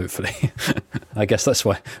fun, hopefully. I guess that's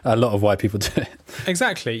why why people do it.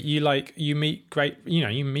 Exactly. You meet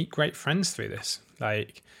great friends through this. A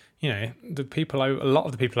lot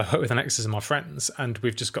of the people I work with on Exism are friends, and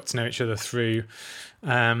we've just got to know each other through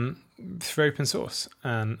open source,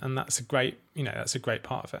 and that's a great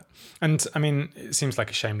part of it. And I mean, it seems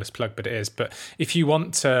like a shameless plug, but it is. But if you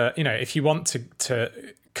want to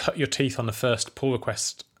cut your teeth on the first pull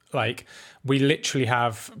request, we literally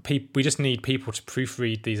have people. We just need people to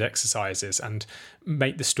proofread these exercises and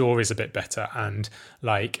make the stories a bit better, and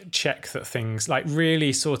check that things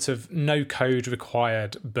really sort of no code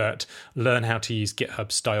required, but learn how to use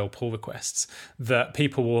GitHub style pull requests that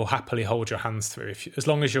people will happily hold your hands through. As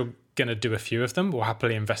long as you're going to do a few of them, we'll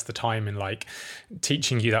happily invest the time in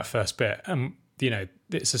teaching you that first bit. And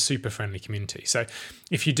it's a super friendly community. So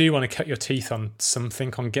if you do want to cut your teeth on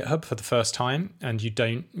something on GitHub for the first time, and you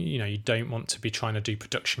don't want to be trying to do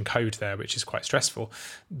production code there, which is quite stressful,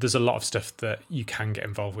 there's a lot of stuff that you can get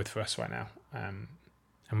involved with for us right now. And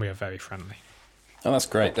we are very friendly. Oh, that's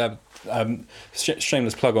great.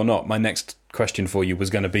 Shameless plug or not, my next question for you was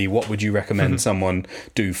going to be, what would you recommend someone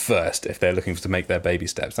do first if they're looking to make their baby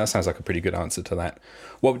steps? That sounds like a pretty good answer to that.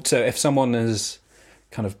 So if someone has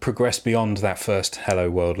kind of progress beyond that first hello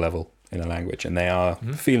world level in a language, and they are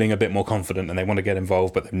feeling a bit more confident and they want to get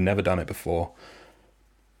involved, but they've never done it before,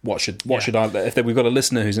 what should we've got a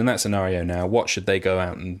listener who's in that scenario now, what should they go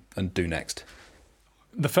out and do next?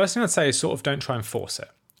 The first thing I'd say is sort of don't try and force it.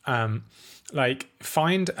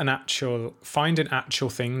 Find an actual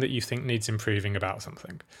thing that you think needs improving about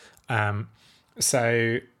something. And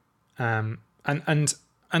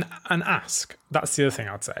ask. That's the other thing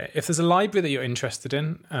I'd say. If there's a library that you're interested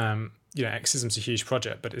in, Exism's a huge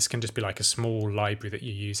project, but this can just be a small library that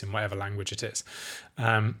you use in whatever language it is.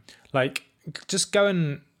 Just go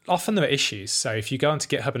and often there are issues. So if you go onto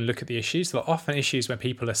GitHub and look at the issues, there are often issues where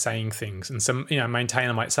people are saying things, and some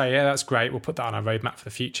maintainer might say, yeah, that's great, we'll put that on our roadmap for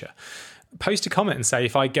the future. Post a comment and say,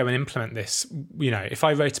 if I go and implement this, if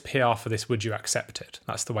I wrote a PR for this, would you accept it?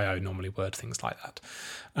 That's the way I would normally word things like that.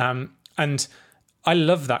 And I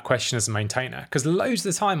love that question as a maintainer, because loads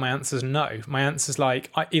of the time my answer is no. My answer is like,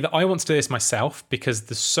 either I want to do this myself because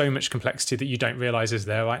there's so much complexity that you don't realize is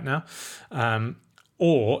there right now.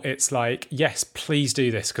 Or it's like, yes, please do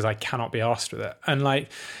this because I cannot be asked with it. And like,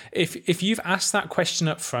 if you've asked that question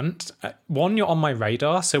up front, one, you're on my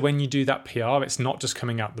radar. So when you do that PR, it's not just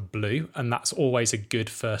coming out the blue, and that's always a good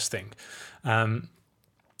first thing.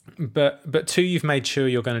 But two, you've made sure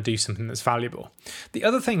you're going to do something that's valuable. The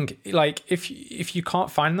other thing, like if you can't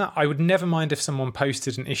find that, I would never mind if someone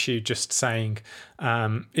posted an issue just saying,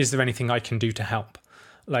 is there anything I can do to help?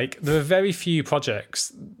 Like, there are very few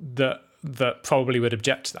projects that probably would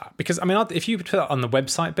object to that, because if you put that on the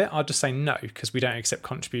website bit, I'd just say no, because we don't accept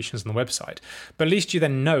contributions on the website. But at least you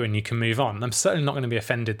then know and you can move on. I'm certainly not going to be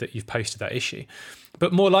offended that you've posted that issue,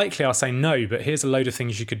 but more likely I'll say no, but here's a load of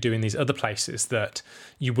things you could do in these other places that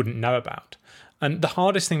you wouldn't know about. And the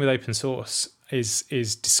hardest thing with open source is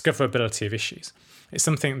discoverability of issues. It's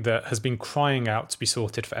something that has been crying out to be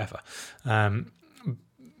sorted forever.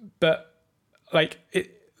 But like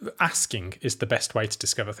asking is the best way to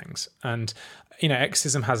discover things. And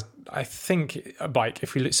Exism has, I think, like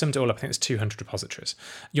if we summed it all up, I think it's 200 repositories.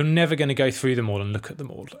 You're never going to go through them all and look at them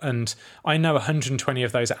all. And I know 120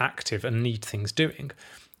 of those are active and need things doing.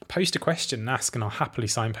 Post a question and ask, and I'll happily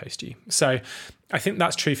signpost you. So I think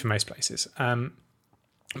that's true for most places.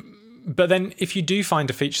 But then if you do find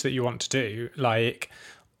a feature that you want to do, like,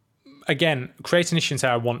 again, create an issue and say,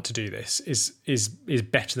 I want to do this is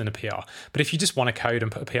better than a PR. But if you just want to code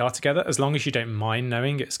and put a PR together, as long as you don't mind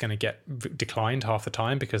knowing it's going to get declined half the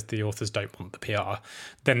time because the authors don't want the PR,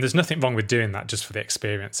 then there's nothing wrong with doing that just for the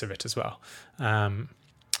experience of it as well.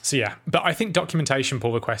 So yeah, but I think documentation,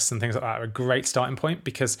 pull requests and things like that are a great starting point,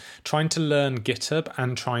 because trying to learn GitHub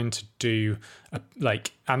and trying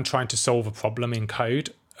to solve a problem in code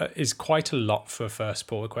is quite a lot for a first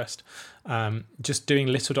pull request. Just doing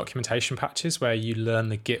little documentation patches where you learn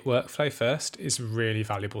the Git workflow first is a really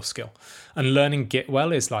valuable skill. And learning Git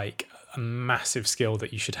well is like a massive skill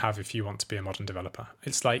that you should have if you want to be a modern developer.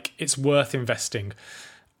 It's like, it's worth investing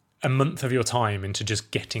a month of your time into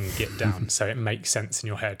just getting Git down so it makes sense in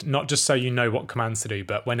your head. Not just so you know what commands to do,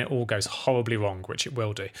 but when it all goes horribly wrong, which it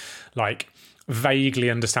will do, like vaguely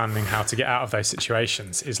understanding how to get out of those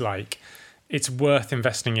situations is like, it's worth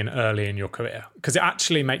investing in early in your career, because it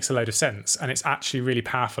actually makes a load of sense and it's actually really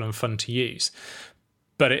powerful and fun to use.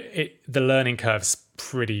 But the learning curve's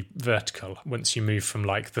pretty vertical once you move from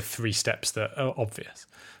like the 3 steps that are obvious.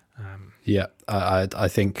 Yeah, I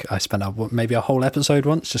think I spent maybe a whole episode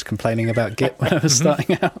once just complaining about Git when I was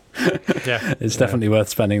starting out. Yeah, it's definitely worth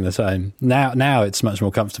spending the time. Now it's much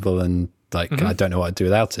more comfortable, and like I don't know what I'd do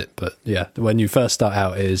without it. But yeah, when you first start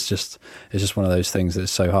out, it's just one of those things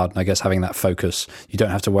that's so hard. And I guess having that focus, you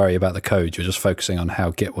don't have to worry about the code. You're just focusing on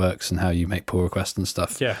how Git works and how you make pull requests and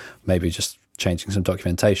stuff. Yeah, maybe just changing some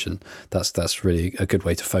documentation. That's really a good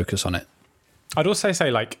way to focus on it. I'd also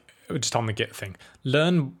say, like, just on the Git thing,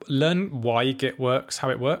 learn why Git works, how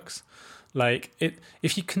it works. Like,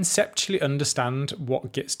 if you conceptually understand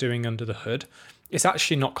what Git's doing under the hood, it's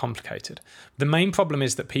actually not complicated. The main problem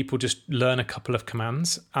is that people just learn a couple of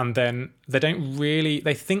commands and then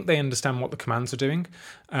they think they understand what the commands are doing,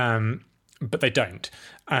 but they don't.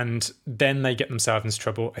 And then they get themselves into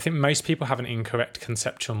trouble. I think most people have an incorrect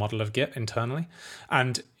conceptual model of Git internally,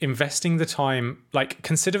 and investing the time, like,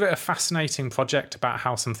 consider it a fascinating project about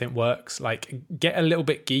how something works. Like, get a little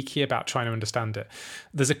bit geeky about trying to understand it.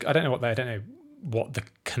 I don't know what the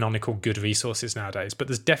canonical good resource is nowadays, but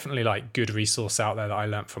there's definitely like good resource out there that I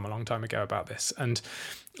learned from a long time ago about this. And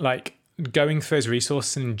like, going through those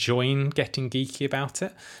resources and enjoying getting geeky about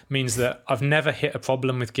it means that I've never hit a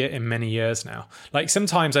problem with Git in many years now. Like,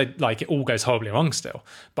 sometimes it all goes horribly wrong still,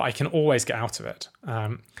 but I can always get out of it.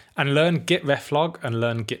 And learn Git reflog and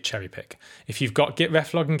learn Git cherry pick. If you've got Git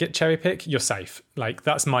reflog and Git cherry pick, you're safe. Like,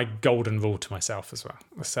 that's my golden rule to myself as well.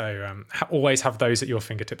 So always have those at your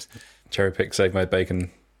fingertips. Cherry pick saved my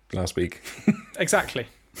bacon last week. Exactly.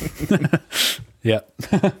 Yeah.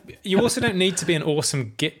 You also don't need to be an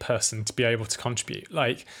awesome Git person to be able to contribute.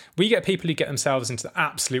 Like, we get people who get themselves into the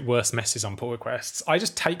absolute worst messes on pull requests. I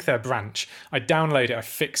just take their branch, I download it, I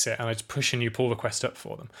fix it, and I just push a new pull request up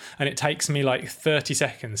for them. And it takes me like 30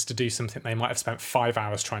 seconds to do something they might have spent 5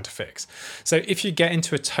 hours trying to fix. So if you get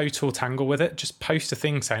into a total tangle with it, just post a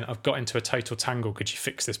thing saying, I've got into a total tangle, could you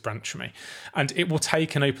fix this branch for me? And it will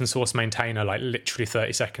take an open source maintainer like literally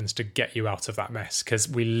 30 seconds to get you out of that mess, because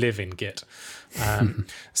we live in Git.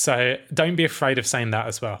 So don't be afraid of saying that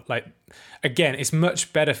as well. Like, again, it's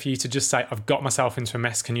much better for you to just say, I've got myself into a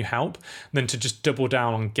mess, can you help? Than to just double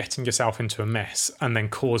down on getting yourself into a mess and then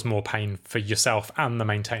cause more pain for yourself and the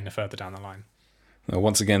maintainer further down the line. Well,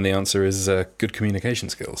 once again, the answer is good communication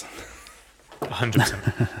skills.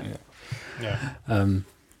 100%. Yeah.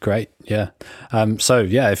 Great. Yeah. So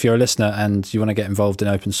yeah, if you're a listener and you want to get involved in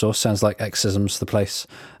open source, sounds like Xism's the place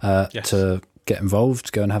to get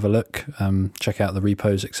involved. Go and have a look, check out the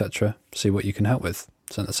repos, etc. See what you can help with.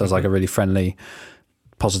 So that sounds like a really friendly,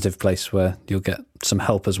 positive place where you'll get some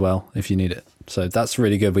help as well if you need it. So that's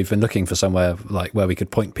really good. We've been looking for somewhere like where we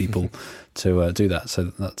could point people to do that.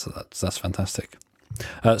 So that's fantastic.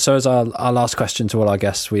 So as our last question to all our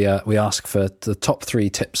guests, we ask for the top 3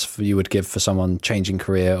 tips you would give for someone changing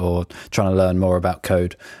career or trying to learn more about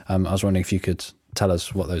code. I was wondering if you could tell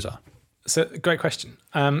us what those are. So great question.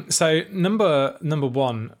 So number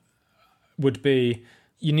 1 would be,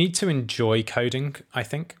 you need to enjoy coding, I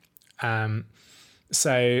think.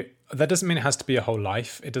 So that doesn't mean it has to be your whole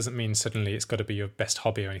life. It doesn't mean suddenly it's got to be your best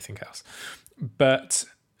hobby or anything else. But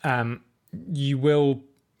you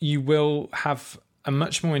will have a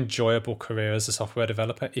much more enjoyable career as a software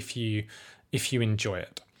developer if you enjoy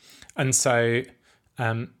it. And so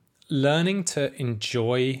learning to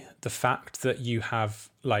enjoy the fact that you have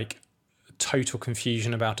like total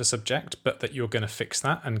confusion about a subject, but that you're going to fix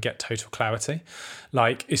that and get total clarity,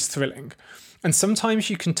 like, is thrilling. And sometimes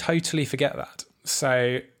you can totally forget that.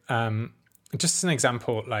 So just as an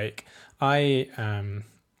example, like, I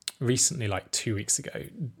recently, like 2 weeks ago,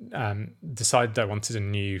 decided I wanted a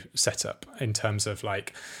new setup in terms of,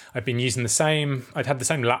 like, I'd had the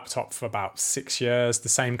same laptop for about 6 years, the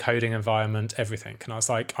same coding environment, everything. And I was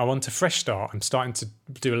like, I want a fresh start. I'm starting to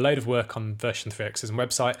do a load of work on version 3 Xism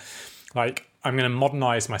website. Like, I'm going to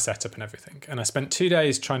modernize my setup and everything. And I spent 2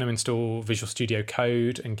 days trying to install Visual Studio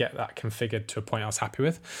Code and get that configured to a point I was happy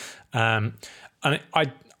with. And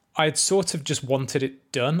I'd sort of just wanted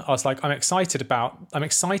it done. I was like, I'm excited about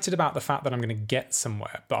the fact that I'm going to get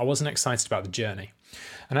somewhere, but I wasn't excited about the journey.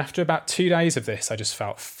 And after about 2 days of this, I just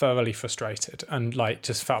felt thoroughly frustrated and like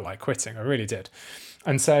just felt like quitting. I really did.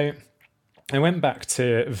 And so I went back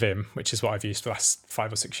to Vim, which is what I've used for the last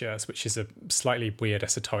 5 or 6 years, which is a slightly weird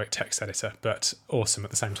esoteric text editor, but awesome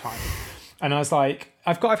at the same time. And I was like,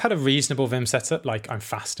 I've had a reasonable Vim setup. Like, I'm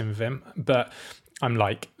fast in Vim, but I'm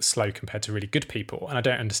like slow compared to really good people. And I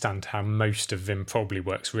don't understand how most of Vim probably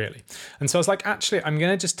works really. And so I was like, actually, I'm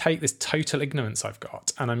going to just take this total ignorance I've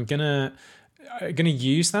got and I'm going to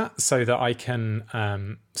use that so that I can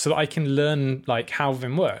learn like how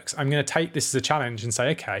Vim works. I'm going to take this as a challenge and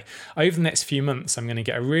say, okay, over the next few months, I'm going to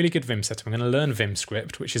get a really good Vim setup. I'm going to learn Vim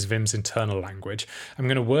script, which is Vim's internal language. I'm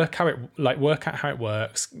going to work out how it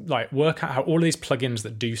works, like work out how all these plugins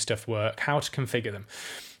that do stuff work, how to configure them.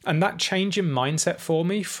 And that change in mindset for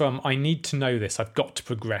me from, I need to know this, I've got to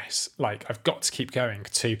progress, like I've got to keep going,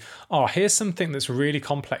 to, here's something that's really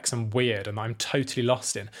complex and weird and I'm totally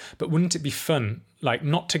lost in. But wouldn't it be fun, like,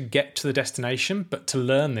 not to get to the destination, but to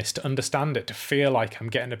learn this, to understand it, to feel like I'm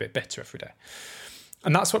getting a bit better every day.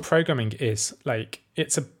 And that's what programming is. Like,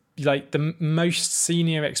 it's like the most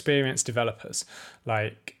senior experienced developers,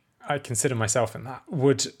 like, I consider myself in that,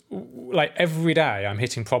 would, like, every day I'm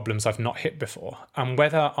hitting problems I've not hit before. And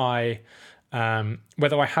whether I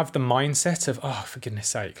have the mindset of, for goodness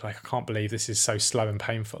sake, like, I can't believe this is so slow and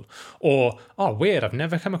painful, or, weird, I've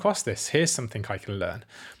never come across this, here's something I can learn,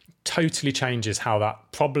 totally changes how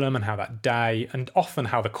that problem and how that day, and often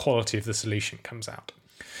how the quality of the solution comes out.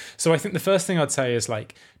 So I think the first thing I'd say is,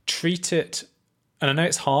 like, treat it. And I know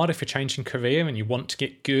it's hard if you're changing career and you want to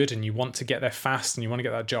get good and you want to get there fast and you want to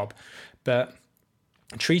get that job, but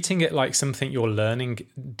treating it like something you're learning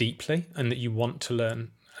deeply and that you want to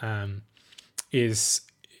learn is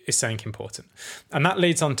something important. And that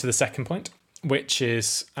leads on to the second point, which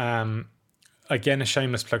is, again, a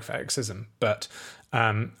shameless plug for Xism, but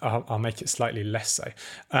I'll make it slightly less so,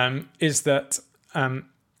 is that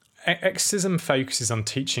Xism focuses on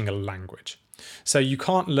teaching a language. So you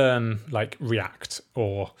can't learn like React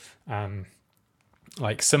or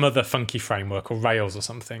like some other funky framework or Rails or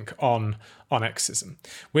something on Exism.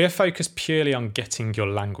 We're focused purely on getting your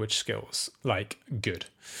language skills like good.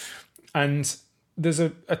 And there's a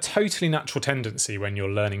totally natural tendency when you're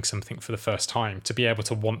learning something for the first time to be able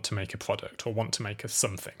to want to make a product or want to make a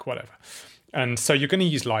something, whatever. And so you're going to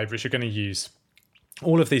use libraries, you're going to use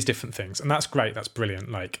all of these different things. And that's great, that's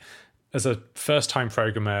brilliant. Like as a first-time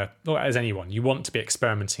programmer, or as anyone, you want to be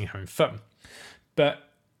experimenting, having fun. But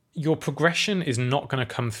your progression is not going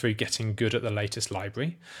to come through getting good at the latest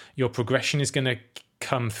library. Your progression is going to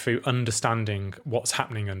come through understanding what's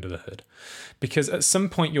happening under the hood. Because at some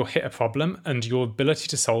point you'll hit a problem, and your ability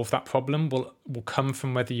to solve that problem will come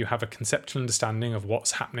from whether you have a conceptual understanding of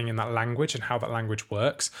what's happening in that language and how that language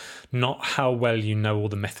works, not how well you know all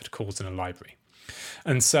the method calls in a library.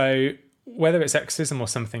 And so whether it's Exism or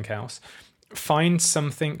something else, find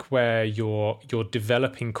something where you're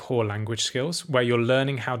developing core language skills, where you're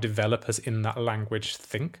learning how developers in that language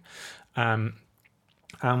think, and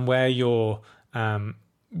where you're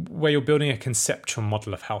building a conceptual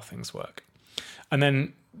model of how things work. And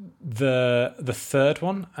then the third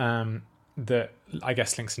one that I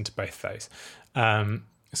guess links into both those,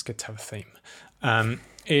 it's good to have a theme,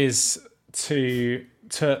 is to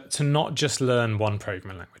not just learn one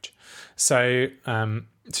programming language. So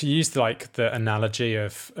to use the analogy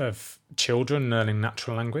of children learning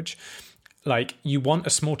natural language, like you want a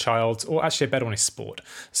small child, or actually a better one is sport.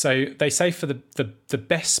 So they say for the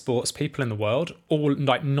best sports people in the world, all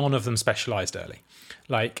like none of them specialized early.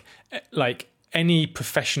 Like any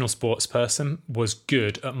professional sports person was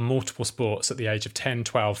good at multiple sports at the age of 10,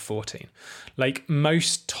 12, 14. Like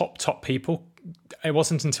most top people, it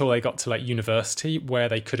wasn't until they got to like university where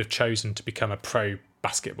they could have chosen to become a pro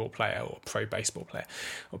basketball player or pro baseball player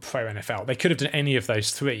or pro NFL. They could have done any of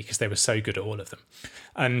those three because they were so good at all of them.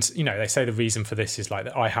 And, you know, they say the reason for this is like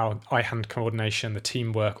the eye-hand coordination, the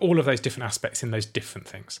teamwork, all of those different aspects in those different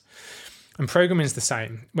things. And programming is the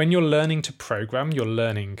same. When you're learning to program, you're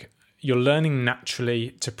learning naturally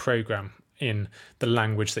to program in the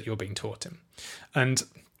language that you're being taught in. And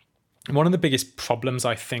one of the biggest problems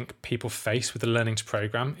I think people face with the learning to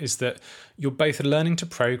program is that you're both learning to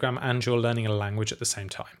program and you're learning a language at the same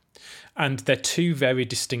time. And they're two very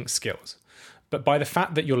distinct skills. But by the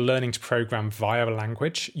fact that you're learning to program via a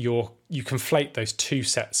language, you conflate those two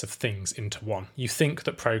sets of things into one. You think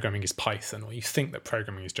that programming is Python, or you think that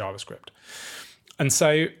programming is JavaScript. And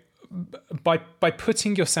so by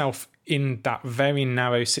putting yourself in that very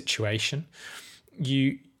narrow situation,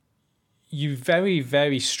 you very,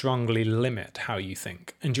 very strongly limit how you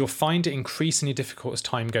think. And you'll find it increasingly difficult as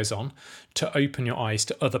time goes on to open your eyes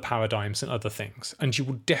to other paradigms and other things. And you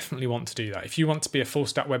will definitely want to do that. If you want to be a full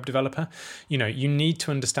stack web developer, you know, you need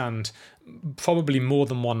to understand probably more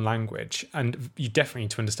than one language. And you definitely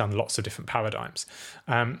need to understand lots of different paradigms.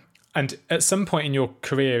 And at some point in your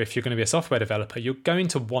career, if you're going to be a software developer, you're going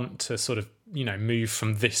to want to sort of, you know, move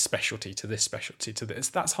from this specialty to this specialty to this.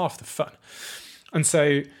 That's half the fun. And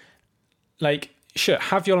so, like, sure,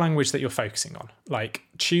 have your language that you're focusing on. Like,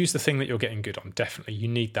 choose the thing that you're getting good on. Definitely, you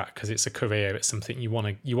need that because it's a career. It's something you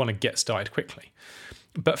want to get started quickly.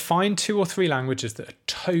 But find 2 or 3 languages that are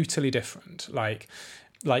totally different. Like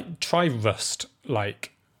try Rust.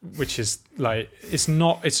 Which is like it's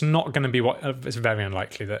not going to be what it's very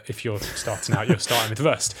unlikely that if you're starting out, you're starting with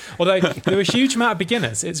Rust. Although there are a huge amount of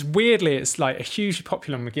beginners. It's like a hugely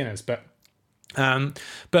popular on beginners, but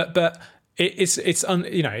It's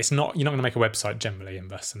not, you're not going to make a website generally in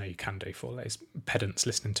Rust. I know you can do for all those pedants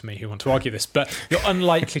listening to me who want to argue this, but you're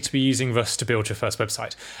unlikely to be using Rust to build your first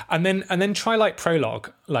website. And then try like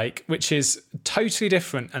Prolog, which is totally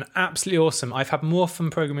different and absolutely awesome. I've had more fun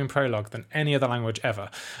programming Prolog than any other language ever.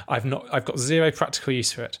 I've got zero practical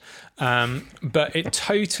use for it. But it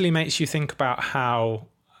totally makes you think about how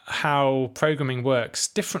programming works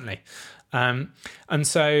differently. And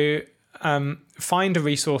so find a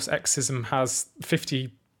resource. Exism has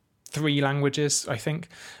 53 languages, I think.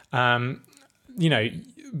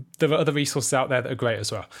 There are other resources out there that are great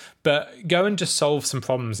as well. But go and just solve some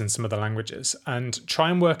problems in some other languages and try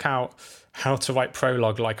and work out how to write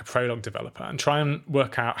Prolog like a Prolog developer, and try and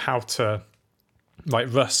work out how to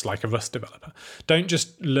write Rust like a Rust developer. Don't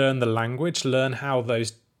just learn the language, learn how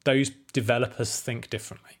those developers think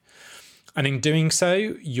differently. And in doing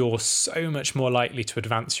so, you're so much more likely to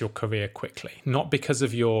advance your career quickly. Not because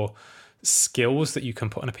of your skills that you can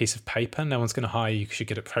put on a piece of paper. No one's going to hire you because you're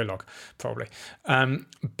good at Prolog, probably.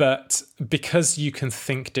 But because you can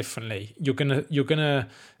think differently, you're gonna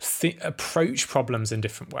approach problems in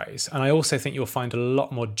different ways. And I also think you'll find a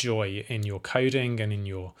lot more joy in your coding and in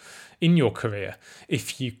your career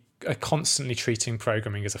if you are constantly treating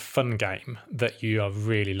programming as a fun game that you are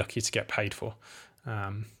really lucky to get paid for.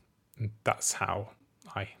 That's how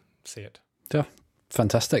I see it. Yeah,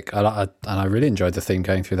 fantastic. And I really enjoyed the theme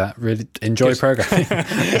going through that. Really enjoy programming.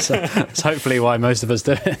 It's hopefully why most of us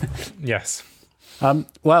do it. Yes.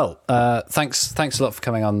 Thanks a lot for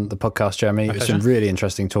coming on the podcast, Jeremy. My It's pleasure. been really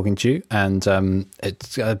interesting talking to you, and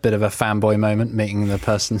it's a bit of a fanboy moment meeting the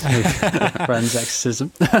person who runs Exorcism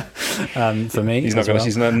for me. He's not going.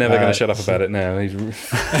 He's never going to shut up about it now. He's No,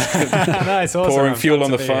 it's awesome. pouring I'm fuel glad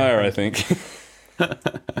on to the be here. fire, I think.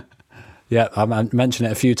 Yeah, I mentioned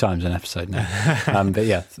it a few times in episode now. But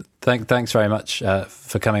yeah, thanks very much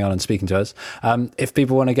for coming on and speaking to us. If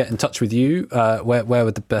people want to get in touch with you, where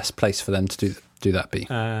would the best place for them to do that be?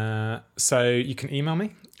 So you can email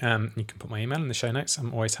me. You can put my email in the show notes.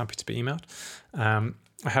 I'm always happy to be emailed. I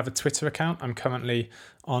have a Twitter account. I'm currently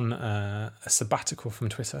on a sabbatical from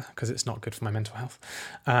Twitter because it's not good for my mental health.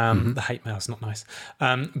 The hate mail is not nice.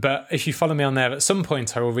 But if you follow me on there, at some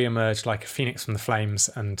point I will reemerge like a phoenix from the flames.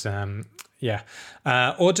 And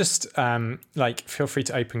or just feel free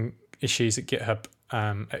to open issues at GitHub,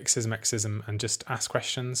 Excism, and just ask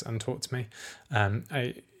questions and talk to me.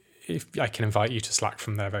 If I can invite you to Slack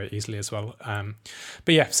from there very easily as well.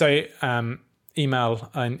 Email,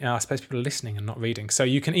 and I suppose people are listening and not reading. So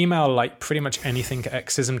you can email like pretty much anything at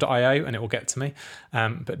excism.io and it will get to me.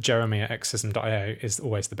 But Jeremy at excism.io is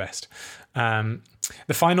always the best. The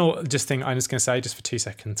final thing I'm just going to say just for 2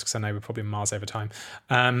 seconds, because I know we're probably miles over time,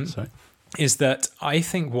 is that I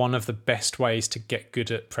think one of the best ways to get good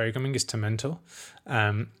at programming is to mentor.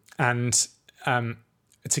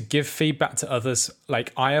 To give feedback to others.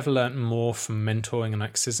 Like I have learned more from mentoring and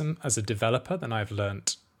Excism as a developer than I've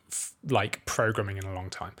learned like programming in a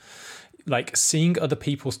long time. Like seeing other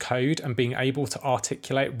people's code and being able to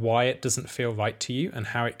articulate why it doesn't feel right to you and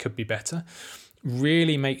how it could be better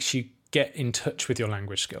really makes you get in touch with your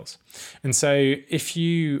language skills. And so if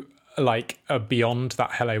you are beyond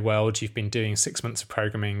that hello world, you've been doing 6 months of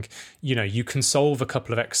programming, you can solve a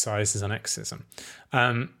couple of exercises on Excism.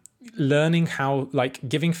 Learning how,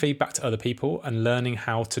 giving feedback to other people and learning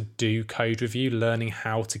how to do code review, learning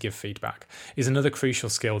how to give feedback is another crucial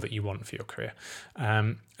skill that you want for your career.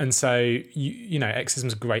 And so, Excism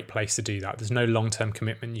is a great place to do that. There's no long-term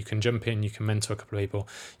commitment. You can jump in, you can mentor a couple of people,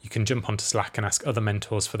 you can jump onto Slack and ask other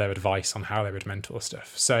mentors for their advice on how they would mentor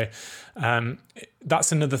stuff. So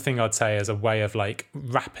that's another thing I'd say as a way of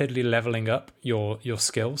rapidly leveling up your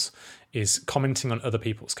skills is commenting on other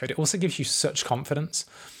people's code. It also gives you such confidence.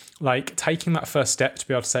 Taking that first step to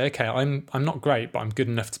be able to say, okay, I'm not great, but I'm good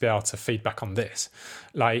enough to be able to feedback on this.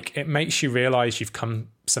 It makes you realize you've come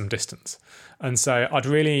some distance. And so I'd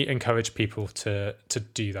really encourage people to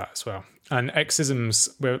do that as well. And Excism's,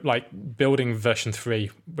 we're building version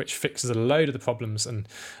 3, which fixes a load of the problems. And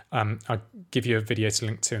I'll give you a video to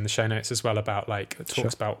link to in the show notes as well about it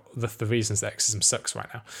talks about the reasons that Excism sucks right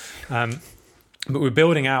now. But we're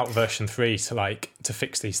building out version 3 to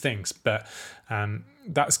fix these things. But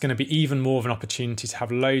that's going to be even more of an opportunity to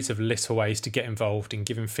have loads of little ways to get involved in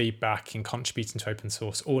giving feedback and contributing to open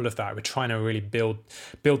source, all of that. We're trying to really build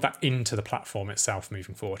that into the platform itself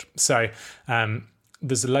moving forward. So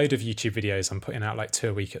there's a load of YouTube videos I'm putting out 2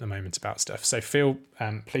 a week at the moment about stuff. So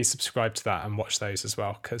please subscribe to that and watch those as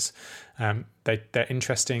well, because they're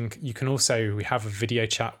interesting. You can also, we have a video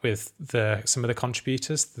chat with some of the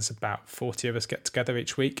contributors. There's about 40 of us get together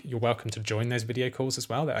each week. You're welcome to join those video calls as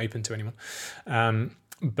well. They're open to anyone.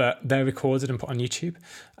 But they're recorded and put on YouTube.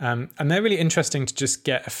 And they're really interesting to just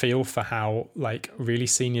get a feel for how really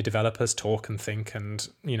senior developers talk and think and,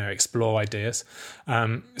 explore ideas.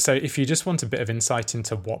 So if you just want a bit of insight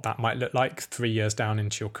into what that might look like 3 years down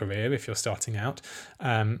into your career, if you're starting out,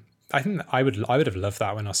 I think I would have loved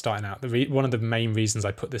that when I was starting out. One of the main reasons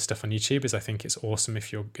I put this stuff on YouTube is I think it's awesome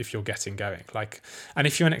if you're getting going. And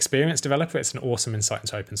if you're an experienced developer, it's an awesome insight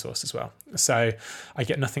into open source as well. So I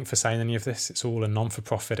get nothing for saying any of this. It's all a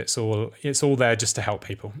non-for-profit. It's all there just to help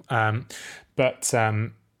people.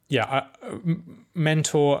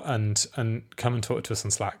 Mentor and come and talk to us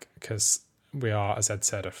on Slack, because we are, as Ed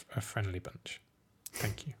said, a friendly bunch.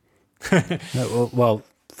 Thank you. Well,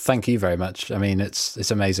 thank you very much. I mean, it's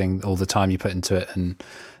amazing all the time you put into it, and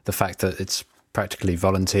the fact that it's practically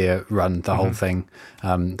volunteer run, the whole thing.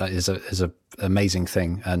 That is a amazing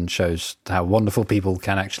thing, and shows how wonderful people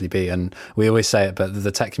can actually be. And we always say it, but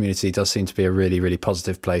the tech community does seem to be a really, really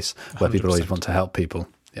positive place where 100%. People always want to help people.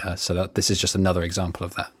 Yeah, so this is just another example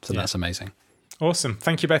of that. So that's amazing. Awesome.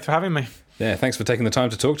 Thank you both for having me. Yeah, thanks for taking the time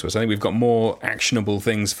to talk to us. I think we've got more actionable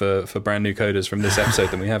things for brand new coders from this episode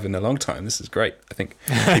than we have in a long time. This is great. I think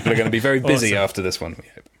people are going to be very busy after this one, we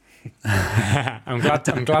hope. I'm glad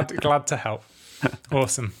to help.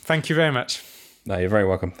 Awesome. Thank you very much. No, you're very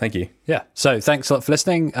welcome. Thank you. Yeah. So thanks a lot for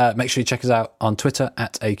listening. Make sure you check us out on Twitter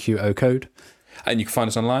at AQOcode. And you can find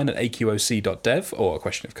us online at aqoc.dev or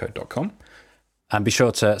questionofcode.com. And be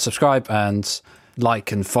sure to subscribe and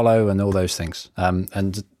like and follow and all those things.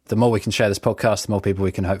 And the more we can share this podcast, the more people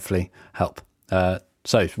we can hopefully help.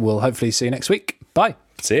 So we'll hopefully see you next week. Bye.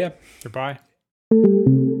 See ya. Goodbye.